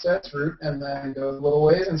ground, sets root, and then goes a little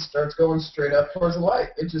ways and starts going straight up towards the light.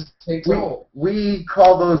 It just takes hold. We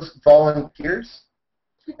call those volunteers.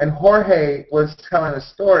 And Jorge was telling a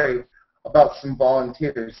story about some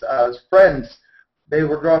volunteers. His friends, they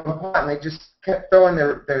were growing pot, and they just kept throwing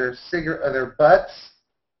their butts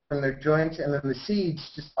from their joints, and then the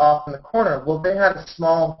seeds just off in the corner. Well, they had a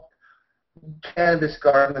small cannabis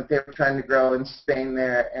garden that they were trying to grow in Spain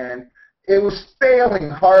there, and it was failing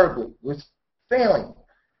horribly. It was failing.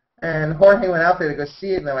 And Jorge went out there to go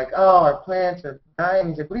see it, and they're like, oh, our plants are dying.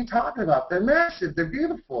 He's like, what are you talking about? They're massive. They're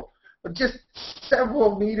beautiful. But just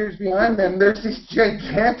several meters behind them, there's these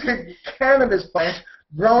gigantic cannabis plants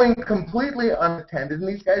growing completely unattended. And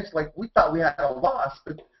these guys, like, we thought we had a loss,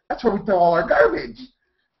 but that's where we throw all our garbage.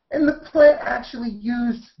 And the plant actually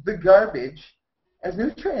used the garbage as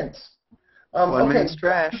nutrients. One man's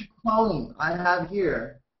trash. Cloning. I have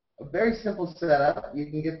here a very simple setup. You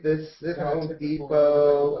can get this at Home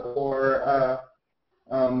Depot, or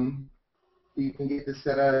you can get this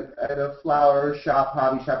at a flower shop,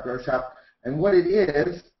 hobby shop, grow shop. And what it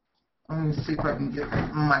is, let me see if I can get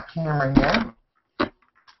my camera here.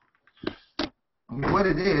 And what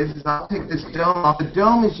it is I'll take this dome off. The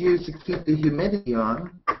dome is used to keep the humidity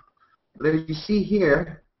on. But as you see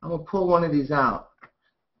here, I'm going to pull one of these out.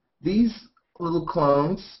 These little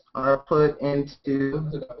clones are put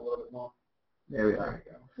into, there we are.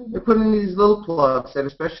 They're put in these little plugs that are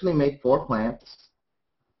specially made for plants,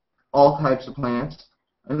 all types of plants.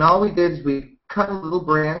 And all we did is we cut a little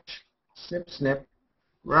branch, snip, snip,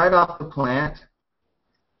 right off the plant.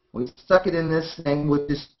 We stuck it in this thing,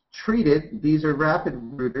 which is treated. These are rapid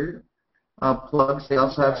rooter plugs. They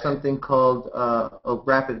also have something called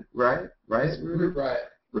rapid riot. Root riot.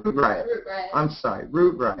 Root riot. I'm sorry,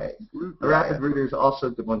 root riot. A rapid rooter is also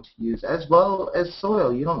a good one to use, as well as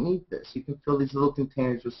soil. You don't need this. You can fill these little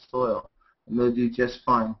containers with soil, and they'll do just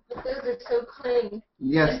fine. But those are so clean.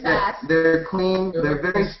 Yes, they're clean. They're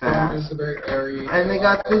very fast. Very airy. And they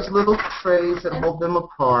got these little trays that hold them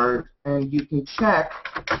apart, and you can check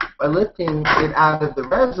by lifting it out of the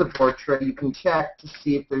reservoir tray. You can check to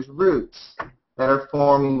see if there's roots that are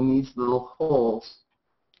forming in these little holes.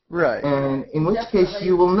 Right. And in which case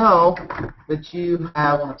you will know that you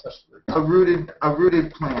have a rooted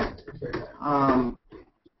plant.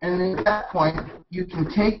 And at that point, you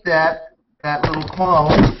can take that little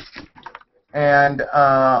clone, and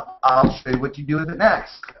I'll show you what you do with it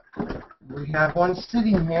next. We have one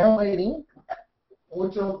sitting here waiting,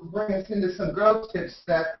 which will bring us into some growth tips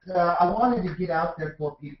that I wanted to get out there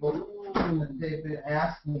for people that they've been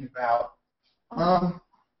asking me about.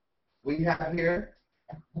 We have here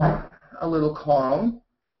a little clone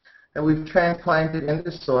that we've transplanted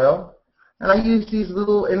into soil. And I use these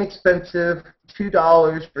little inexpensive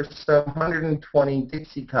 $2 for some 120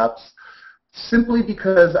 Dixie cups simply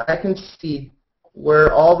because I can see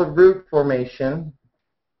where all the root formation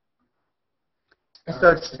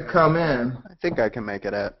starts to come in. I think I can make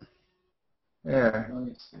it at. Yeah.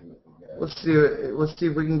 Let's see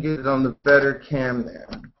if we can get it on the better cam there.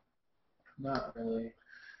 Not really.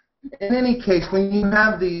 In any case, when you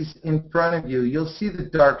have these in front of you, you'll see the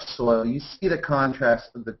dark soil. You see the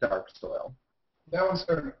contrast of the dark soil. That one's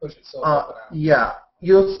starting to push itself up and out. Yeah.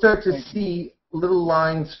 You'll start to see little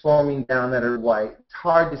lines forming down that are white. It's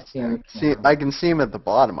hard to see in the See, camera. I can see them at the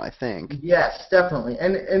bottom, I think. Yes, definitely.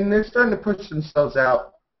 And they're starting to push themselves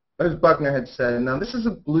out, as Buckner had said. Now, this is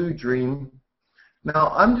a blue dream.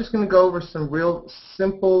 Now, I'm just going to go over some real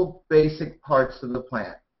simple, basic parts of the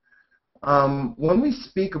plant. When we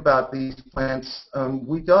speak about these plants,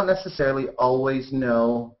 we don't necessarily always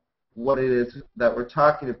know what it is that we're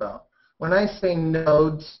talking about. When I say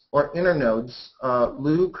nodes or inner nodes,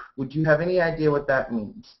 Luke, would you have any idea what that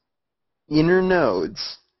means? Inner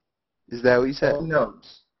nodes. Is that what you said? Oh,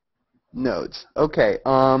 nodes. Nodes. Okay.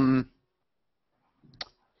 No,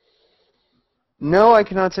 I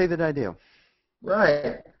cannot say that I do.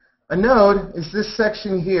 Right. A node is this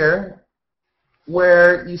section here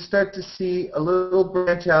where you start to see a little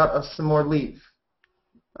branch out of some more leaf.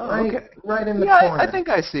 Oh, Right, okay. right in the Yeah, corner. I think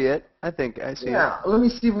I see it. I think I see it. Yeah, let me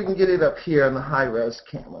see if we can get it up here on the high-res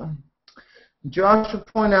camera. Josh will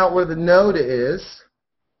point out where the node is.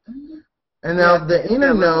 And now Yeah, the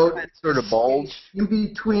inner node sort of bulge. in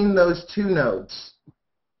between those two nodes.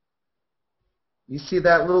 You see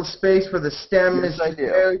that little space where the stem Yes, is I just do.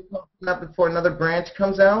 barely poking up before another branch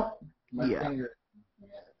comes out? Yeah.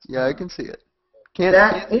 Yeah, I can see it. Can't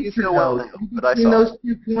That see it so well now, internode, but I between saw those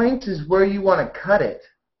 2 points is where you want to cut it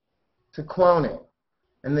to clone it.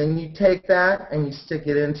 And then you take that and you stick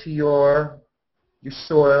it into your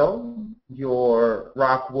soil, your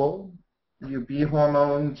rock wool, your bee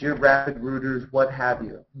hormones, your rapid rooters, what have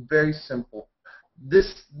you. Very simple.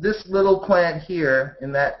 This little plant here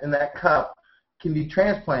in that cup can be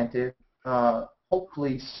transplanted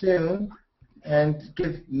hopefully soon and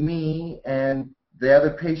give me and the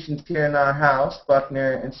other patients here in our house,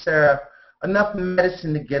 Buckner and Sarah, enough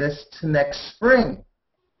medicine to get us to next spring.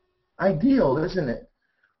 Ideal, isn't it?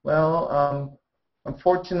 Well,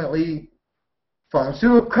 unfortunately,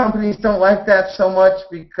 pharmaceutical companies don't like that so much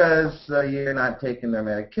because you're not taking their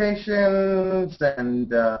medications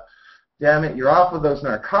and damn it, you're off of those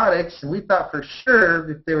narcotics. And we thought for sure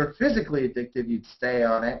if they were physically addicted, you'd stay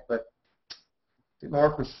on it, but it didn't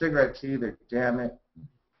work with cigarettes either, damn it.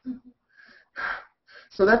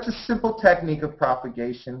 So that's a simple technique of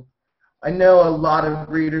propagation. I know a lot of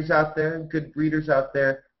breeders out there, good breeders out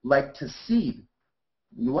there, like to seed.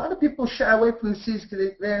 A lot of people shy away from the seeds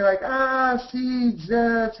because they're like, seeds,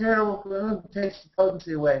 it's terrible, it takes the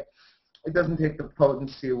potency away. It doesn't take the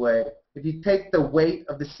potency away. If you take the weight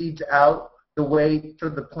of the seeds out, the weight for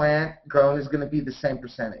the plant grown is going to be the same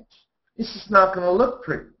percentage. It's just not going to look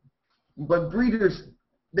pretty. But breeders,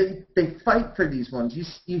 they fight for these ones.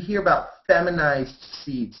 You hear about feminized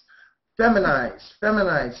seeds. Feminized.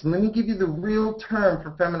 And let me give you the real term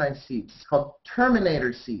for feminized seeds. It's called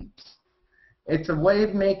terminator seeds. It's a way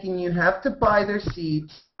of making you have to buy their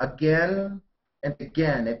seeds again and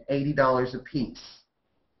again at $80 a piece.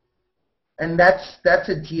 And that's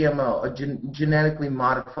a GMO, a genetically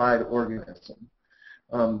modified organism.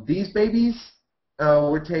 These babies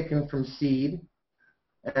were taken from seed.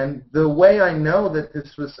 And the way I know that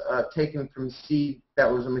this was taken from seed that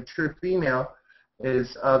was a mature female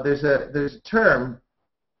is there's a term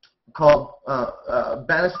called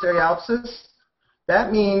Banisteriopsis.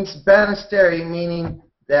 That means Banisteri, meaning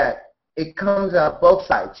that it comes out both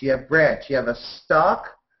sides. You have branch, you have a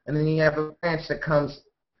stalk, and then you have a branch that comes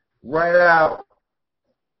right out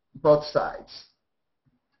both sides.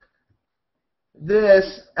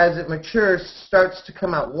 This, as it matures, starts to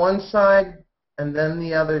come out one side and then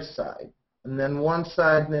the other side, and then one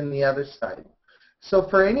side and then the other side. So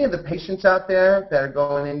for any of the patients out there that are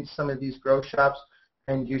going into some of these grow shops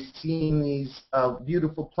and you're seeing these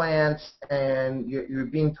beautiful plants and you're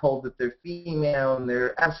being told that they're female and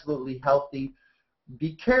they're absolutely healthy,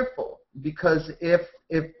 be careful, because if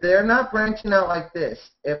they're not branching out like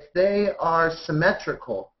this, if they are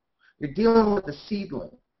symmetrical, you're dealing with a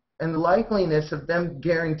seedling. And the likeliness of them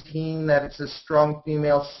guaranteeing that it's a strong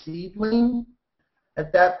female seedling,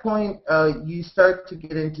 at that point, you start to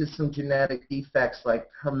get into some genetic defects like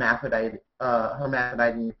hermaphrodite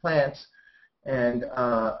in your plants, and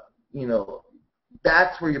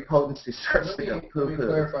that's where your potency starts to go poo-poo. Let me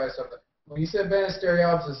clarify something. When you said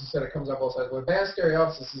Banisteriopsis, you said it comes out both sides. What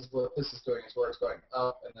Banisteriopsis is what this is doing, is where it's going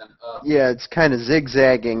up and then up. Yeah, it's kind of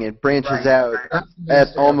zigzagging. It branches out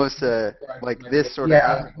at almost like this sort of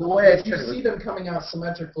angle. The way if you see them coming out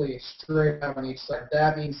symmetrically straight up on each side,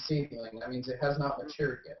 that means seedling. That means it has not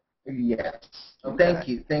matured yet. Yes.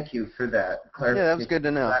 Okay. Thank you for that clarification. Yeah, that was good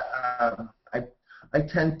to know. I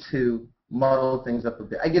tend to muddle things up a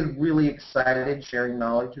bit. I get really excited sharing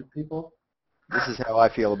knowledge with people. This is how I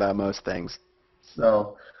feel about most things.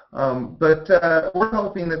 So, but we're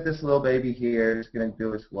hoping that this little baby here is going to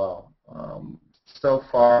do as well. so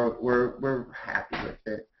far, we're happy with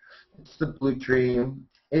it. It's the Blue Dream.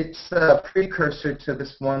 It's a precursor to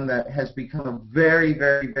this one that has become a very,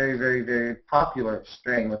 very, very, very, very popular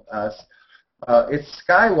strain with us. It's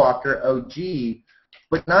Skywalker OG,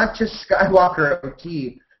 but not just Skywalker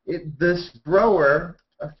OG. This grower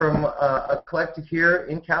from a collective here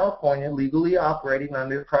in California, legally operating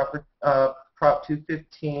under Prop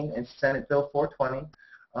 215 and Senate Bill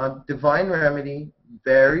 420, Divine Remedy,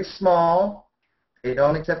 very small. They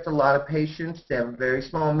don't accept a lot of patients. They have a very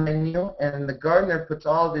small menu, and the gardener puts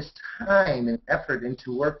all this time and effort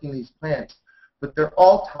into working these plants, but they're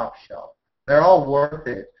all top shelf. They're all worth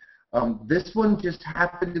it. This one just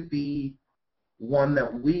happened to be one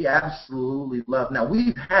that we absolutely love. Now,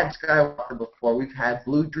 we've had Skywalker before. We've had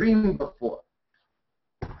Blue Dream before.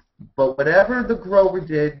 But whatever the grower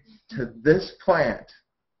did to this plant,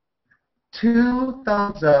 2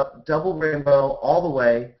 thumbs up, double rainbow, all the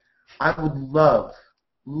way. I would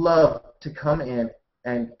love to come in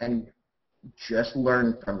and just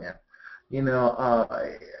learn from him. You know,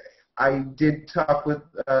 I did talk with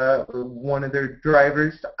one of their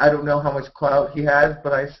drivers. I don't know how much clout he has,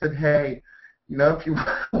 but I said, hey, you know, if you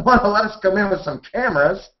want to let us come in with some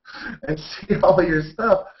cameras and see all your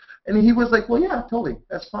stuff. And he was like, well, yeah, totally,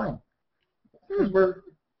 that's fine.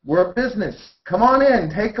 We're a business. Come on in,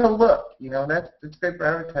 take a look. You know, that's great for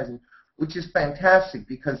advertising, which is fantastic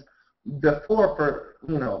because before, for,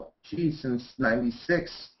 you know, since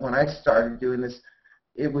 '96 when I started doing this,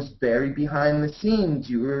 it was very behind the scenes.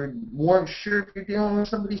 You weren't sure if you're dealing with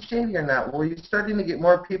somebody shady or not. Well, you're starting to get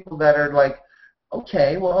more people that are like,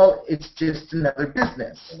 okay, well, it's just another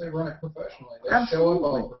business. And they run it professionally. They Absolutely. show it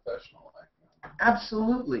all professional.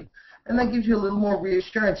 Absolutely. And that gives you a little more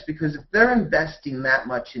reassurance because if they're investing that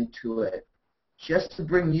much into it just to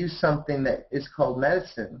bring you something that is called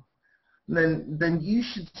medicine, then you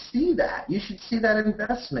should see that. You should see that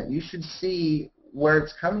investment. You should see where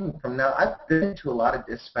it's coming from. Now, I've been to a lot of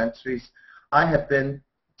dispensaries. I have been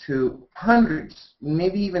to hundreds,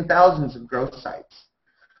 maybe even thousands of growth sites.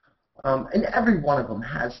 And every one of them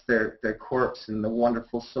has their quirks and the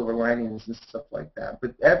wonderful silver linings and stuff like that.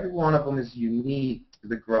 But every one of them is unique to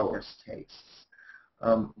the grower's tastes.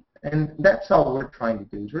 And that's all we're trying to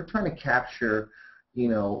do is we're trying to capture, you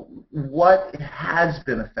know, what has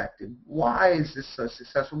been affected. Why is this so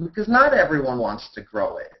successful? Because not everyone wants to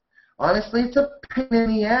grow it. Honestly, it's a pain in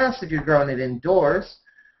the ass if you're growing it indoors.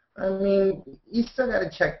 I mean, you still got to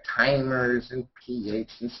check timers and pH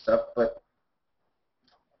and stuff, but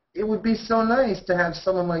it would be so nice to have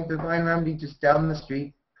someone like Divine Remedy just down the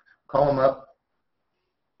street, call them up.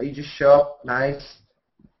 You just show up, nice,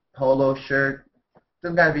 polo shirt.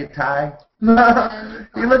 Doesn't got to be a tie.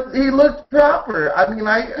 he looked proper. I mean,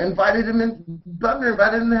 I invited him in, Butler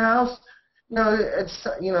invited him in the house. You know, it's,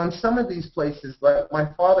 you know, in some of these places, like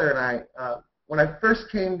my father and I, when I first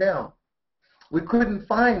came down, we couldn't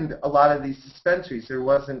find a lot of these dispensaries. There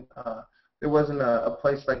wasn't a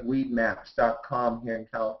place like weedmaps.com here in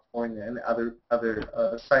California and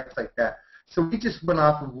other sites like that. So we just went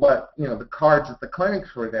off of what, you know, the cards at the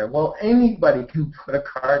clinics were there. Well, anybody can put a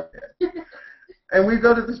card there. And we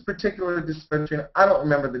go to this particular dispensary, and I don't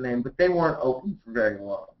remember the name, but they weren't open for very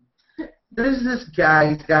long. There's this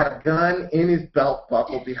guy, he's got a gun in his belt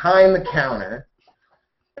buckle behind the counter,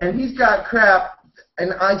 and he's got crap,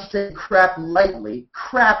 and I say crap lightly,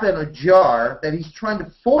 crap in a jar that he's trying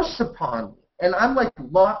to force upon me. And I'm like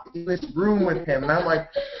locked in this room with him, and I'm like,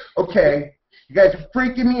 okay, you guys are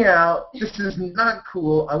freaking me out. This is not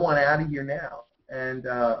cool. I want out of here now. And,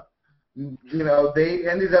 you know, they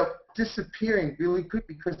ended up disappearing really quick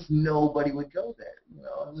because nobody would go there. You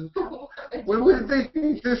know, what would they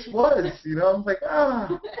think this was? You know, I was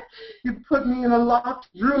like, you put me in a locked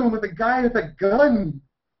room with a guy with a gun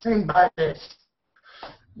saying buy this.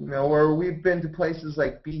 You know, or we've been to places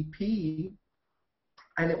like BP,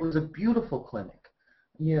 and it was a beautiful clinic.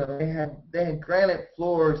 You know, they had granite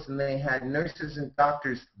floors, and they had nurses and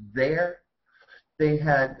doctors there. They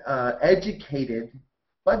had educated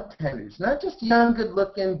bud tenders, not just young,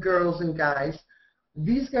 good-looking girls and guys.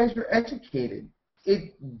 These guys were educated.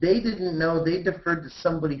 They didn't know. They deferred to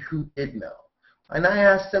somebody who did know. And I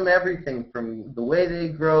asked them everything from the way they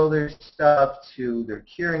grow their stuff to their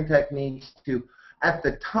curing techniques to, at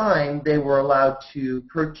the time, they were allowed to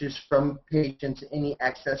purchase from patients any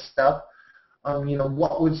excess stuff. You know,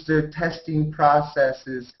 what was their testing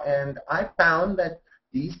processes? And I found that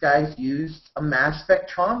these guys used a mass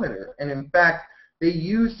spectrometer. And in fact, they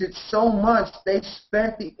used it so much, they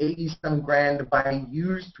spent the 80-some grand to buy a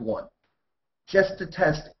used one just to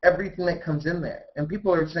test everything that comes in there. And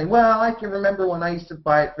people are saying, well, I can remember when I used to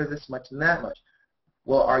buy it for this much and that much.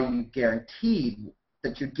 Well, are you guaranteed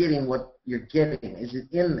that you're getting what you're getting? Is it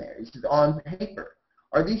in there? Is it on paper?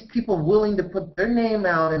 Are these people willing to put their name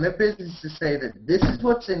out and their business to say that this is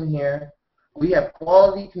what's in here, we have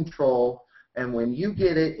quality control, and when you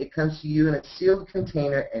get it, it comes to you in a sealed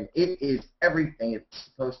container, and it is everything it's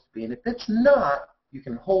supposed to be. And if it's not, you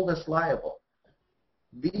can hold us liable.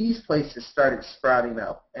 These places started sprouting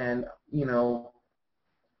up, and, you know,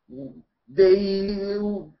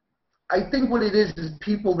 I think what it is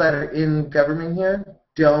people that are in government here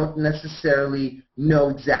don't necessarily know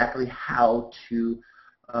exactly how to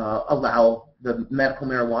allow the medical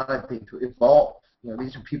marijuana thing to evolve. You know,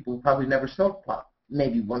 these are people who probably never smoked pot,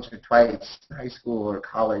 maybe once or twice in high school or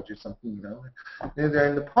college or something, you know. They're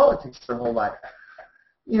in the politics their whole life.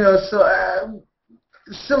 You know, so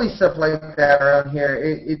silly stuff like that around here,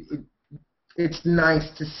 it's nice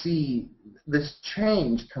to see this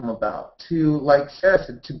change come about, to, like Sarah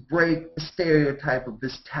said, to break the stereotype of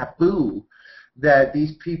this taboo that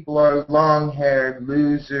these people are long-haired,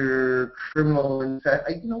 loser, criminal. In fact,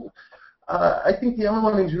 I think the only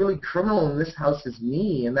one who's really criminal in this house is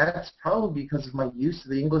me, and that's probably because of my use of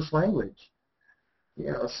the English language.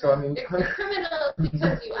 You know, so I mean, you're criminal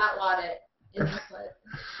because you outlawed it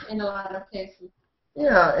in a lot of cases.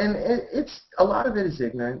 Yeah, and it's a lot of it is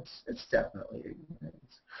ignorance. It's definitely ignorance.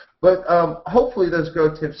 But hopefully those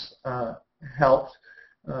grow tips helped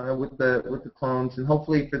with the clones, and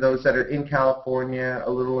hopefully for those that are in California, a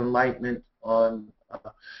little enlightenment on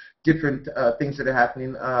different things that are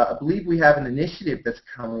happening. I believe we have an initiative that's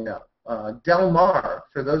coming up. Del Mar,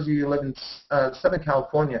 for those of you who live in Southern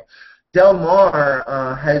California, Del Mar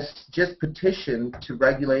has just petitioned to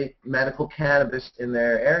regulate medical cannabis in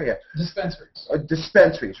their area. Dispensaries.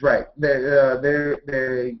 Dispensaries, right. They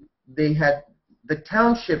had, the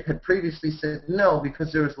township had previously said no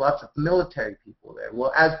because there was lots of military people there.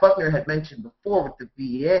 Well, as Buckner had mentioned before with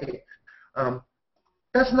the VA,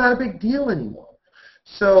 that's not a big deal anymore.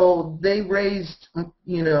 So they raised,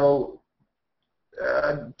 you know,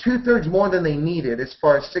 2/3 more than they needed as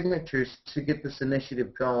far as signatures to get this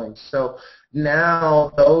initiative going. So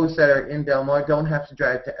now those that are in Del Mar don't have to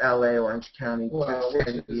drive to LA, Orange County, well,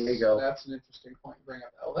 San Diego. That's an interesting point to bring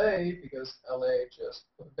up LA, because LA just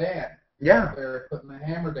put a ban. Yeah. They're putting the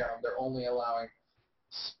hammer down. They're only allowing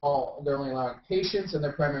patients and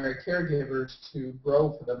their primary caregivers to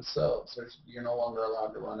grow for themselves. You're no longer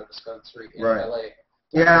allowed to run a dispensary in LA.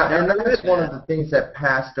 Yeah, and that is one of the things that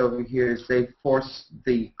passed over here is they forced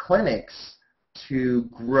the clinics to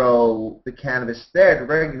grow the cannabis there to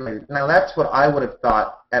regulate it. Now, that's what I would have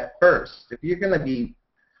thought at first. If you're going to be,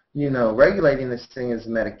 you know, regulating this thing as a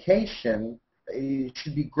medication, it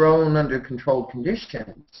should be grown under controlled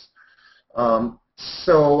conditions.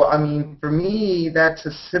 So, I mean, for me, that's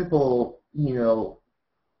a simple, you know,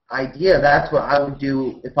 idea. That's what I would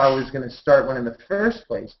do if I was going to start one in the first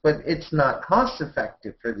place. But it's not cost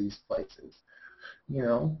effective for these places, you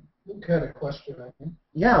know. Luke had a question, I think.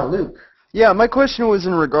 Yeah, Luke. Yeah, my question was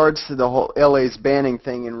in regards to the whole LA's banning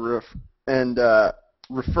thing and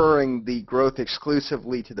referring the growth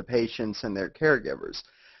exclusively to the patients and their caregivers.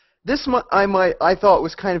 This I thought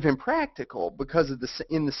was kind of impractical because of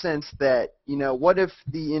in the sense that, you know, what if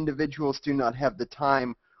the individuals do not have the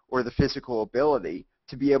time or the physical ability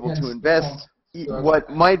to be able to invest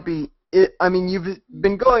what might be, I mean, you've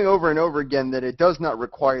been going over and over again that it does not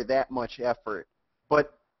require that much effort,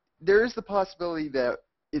 but there is the possibility that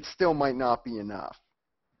it still might not be enough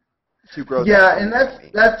to grow. Yeah, and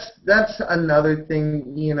that's another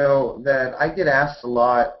thing, you know, that I get asked a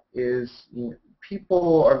lot is, you know,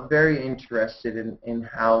 people are very interested in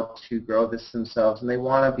how to grow this themselves, and they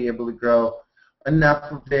want to be able to grow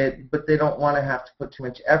enough of it, but they don't want to have to put too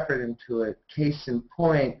much effort into it. Case in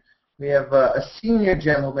point, we have a senior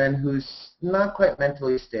gentleman who's not quite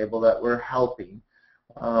mentally stable that we're helping.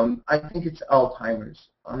 I think it's Alzheimer's.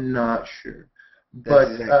 I'm not sure.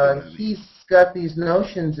 But he's got these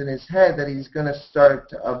notions in his head that he's going to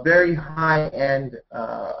start a very high-end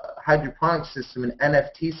hydroponic system, an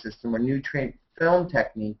NFT system, or nutrient film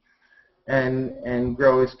technique, and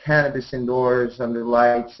grow his cannabis indoors under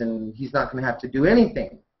lights, and he's not going to have to do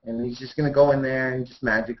anything. And he's just going to go in there and just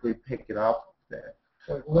magically pick it up there.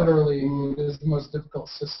 So literally, it is the most difficult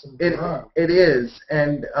system to run. It is,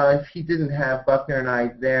 and if he didn't have Buckner and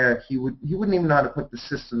I there, he wouldn't even know how to put the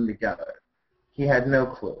system together. He had no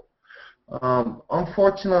clue.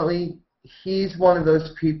 Unfortunately, he's one of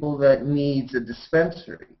those people that needs a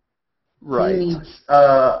dispensary. Right. He needs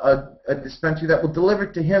a dispensary that will deliver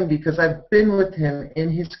to him, because I've been with him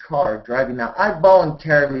in his car driving now. I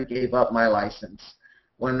voluntarily gave up my license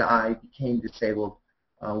when I became disabled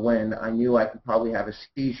when I knew I could probably have a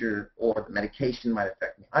seizure or the medication might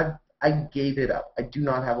affect me. I gave it up. I do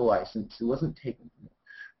not have a license. It wasn't taken from me.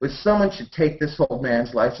 But someone should take this old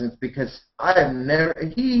man's license because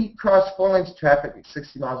he crossed 4 lanes of traffic at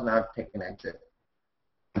 60 miles an hour to take an exit.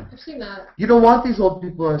 I've seen that. You don't want these old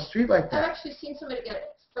people on the street like that. I've actually seen somebody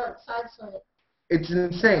get front side swipe. It's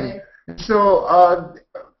insane. Okay. So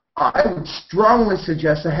I would strongly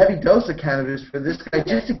suggest a heavy dose of cannabis for this guy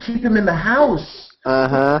just to keep him in the house.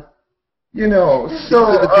 Uh-huh. You know, so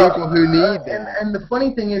These are the people who need that. And the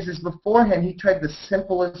funny thing is beforehand he tried the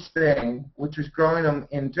simplest thing, which was growing them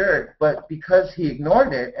in dirt. But because he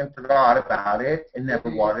ignored it and forgot about it and never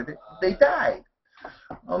watered it, they died.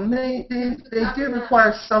 They do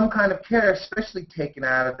require some kind of care, especially taken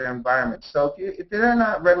out of their environment. So if they're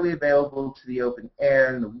not readily available to the open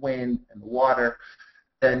air and the wind and the water,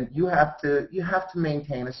 then you have to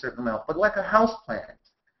maintain a certain amount. But like a house plant.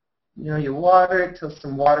 You know, you water it till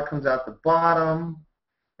some water comes out the bottom.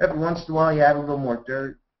 Every once in a while, you add a little more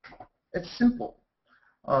dirt. It's simple.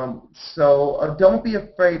 So don't be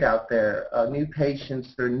afraid out there. New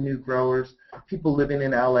patients or new growers, people living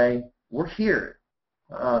in LA, we're here.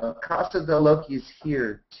 Casa del Loki is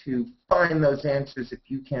here to find those answers if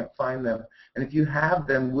you can't find them. And if you have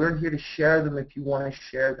them, we're here to share them if you want to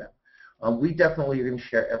share them. We definitely are going to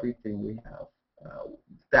share everything we have.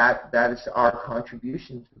 That is our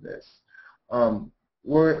contribution to this.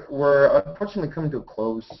 We're unfortunately coming to a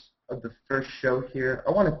close of the first show here.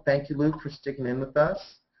 I want to thank you, Luke, for sticking in with us.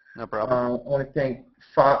 No problem. I want to thank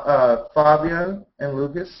Fabian and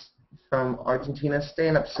Lucas from Argentina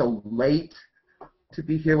staying up so late to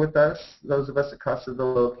be here with us, those of us at Casa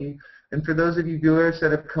del Loki. And for those of you viewers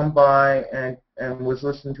that have come by and was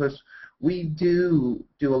listening to us, we do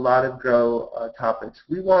a lot of grow topics.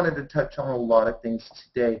 We wanted to touch on a lot of things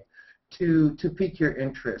today to pique your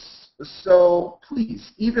interest. So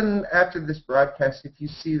please, even after this broadcast, if you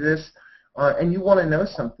see this and you want to know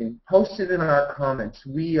something, post it in our comments.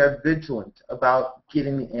 We are vigilant about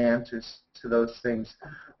getting the answers to those things.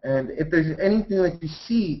 And if there's anything that you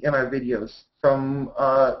see in our videos, from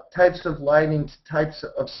types of lighting to types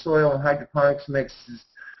of soil and hydroponics mixes,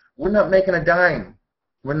 we're not making a dime.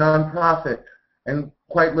 We're non-profit, and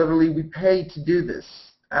quite literally we pay to do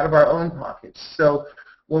this out of our own pockets. So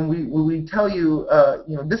when we tell you,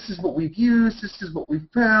 you know, this is what we've used, this is what we've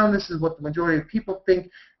found, this is what the majority of people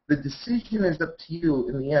think, the decision is up to you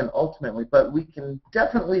in the end, ultimately. But we can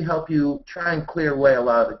definitely help you try and clear away a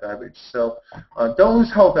lot of the garbage. So don't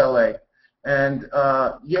lose hope, LA. And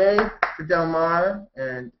yay for Del Mar,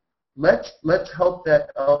 and let's hope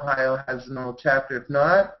that Ohio has an old chapter. If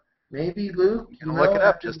not, maybe, Luke, you can look it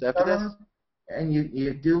up just after this. And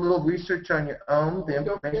you do a little research on your own. The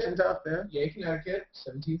information's out there. Yay, Connecticut,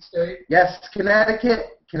 17th state. Yes,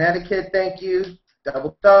 Connecticut. Connecticut, thank you.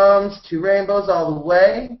 Double thumbs, 2 rainbows all the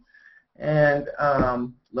way. And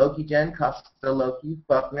Loki Jen, Costa Loki,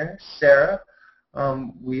 Buckner, Sarah,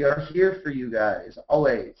 we are here for you guys,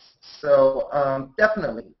 always. So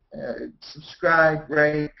definitely. Subscribe,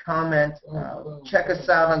 rate, comment. Check us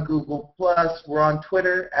out on Google+. We're on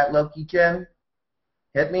Twitter at LokiGen.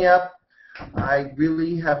 Hit me up. I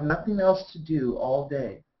really have nothing else to do all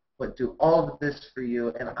day but do all of this for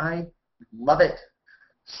you, and I love it.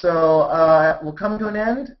 So we're coming to an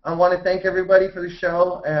end. I want to thank everybody for the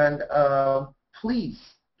show, and please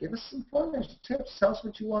give us some pointers, tips. Tell us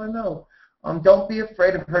what you want to know. Don't be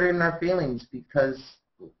afraid of hurting our feelings, because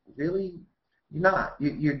really, you're not.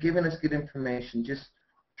 You're giving us good information. Just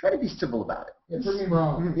try to be civil about it. Yeah, prove me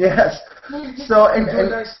wrong. Yes. So, and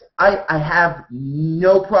I have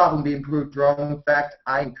no problem being proved wrong. In fact,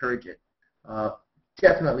 I encourage it.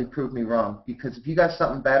 Definitely prove me wrong, because if you got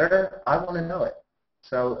something better, I want to know it.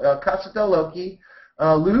 So, Casa del Loki.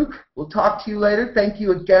 Luke, we'll talk to you later. Thank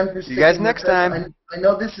you again for sticking with us. See you guys next time. I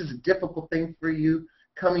know this is a difficult thing for you,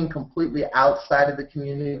 coming completely outside of the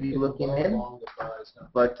community looking in,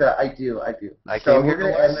 but I do. So we're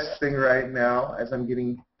going to end this thing right now as I'm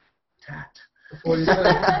getting tapped. Before you say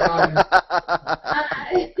goodbye.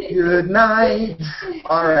 Good night.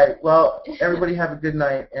 All right. Well, everybody have a good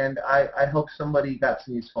night, and I hope somebody got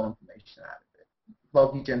some useful information out of it.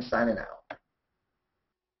 Loki Jen signing out.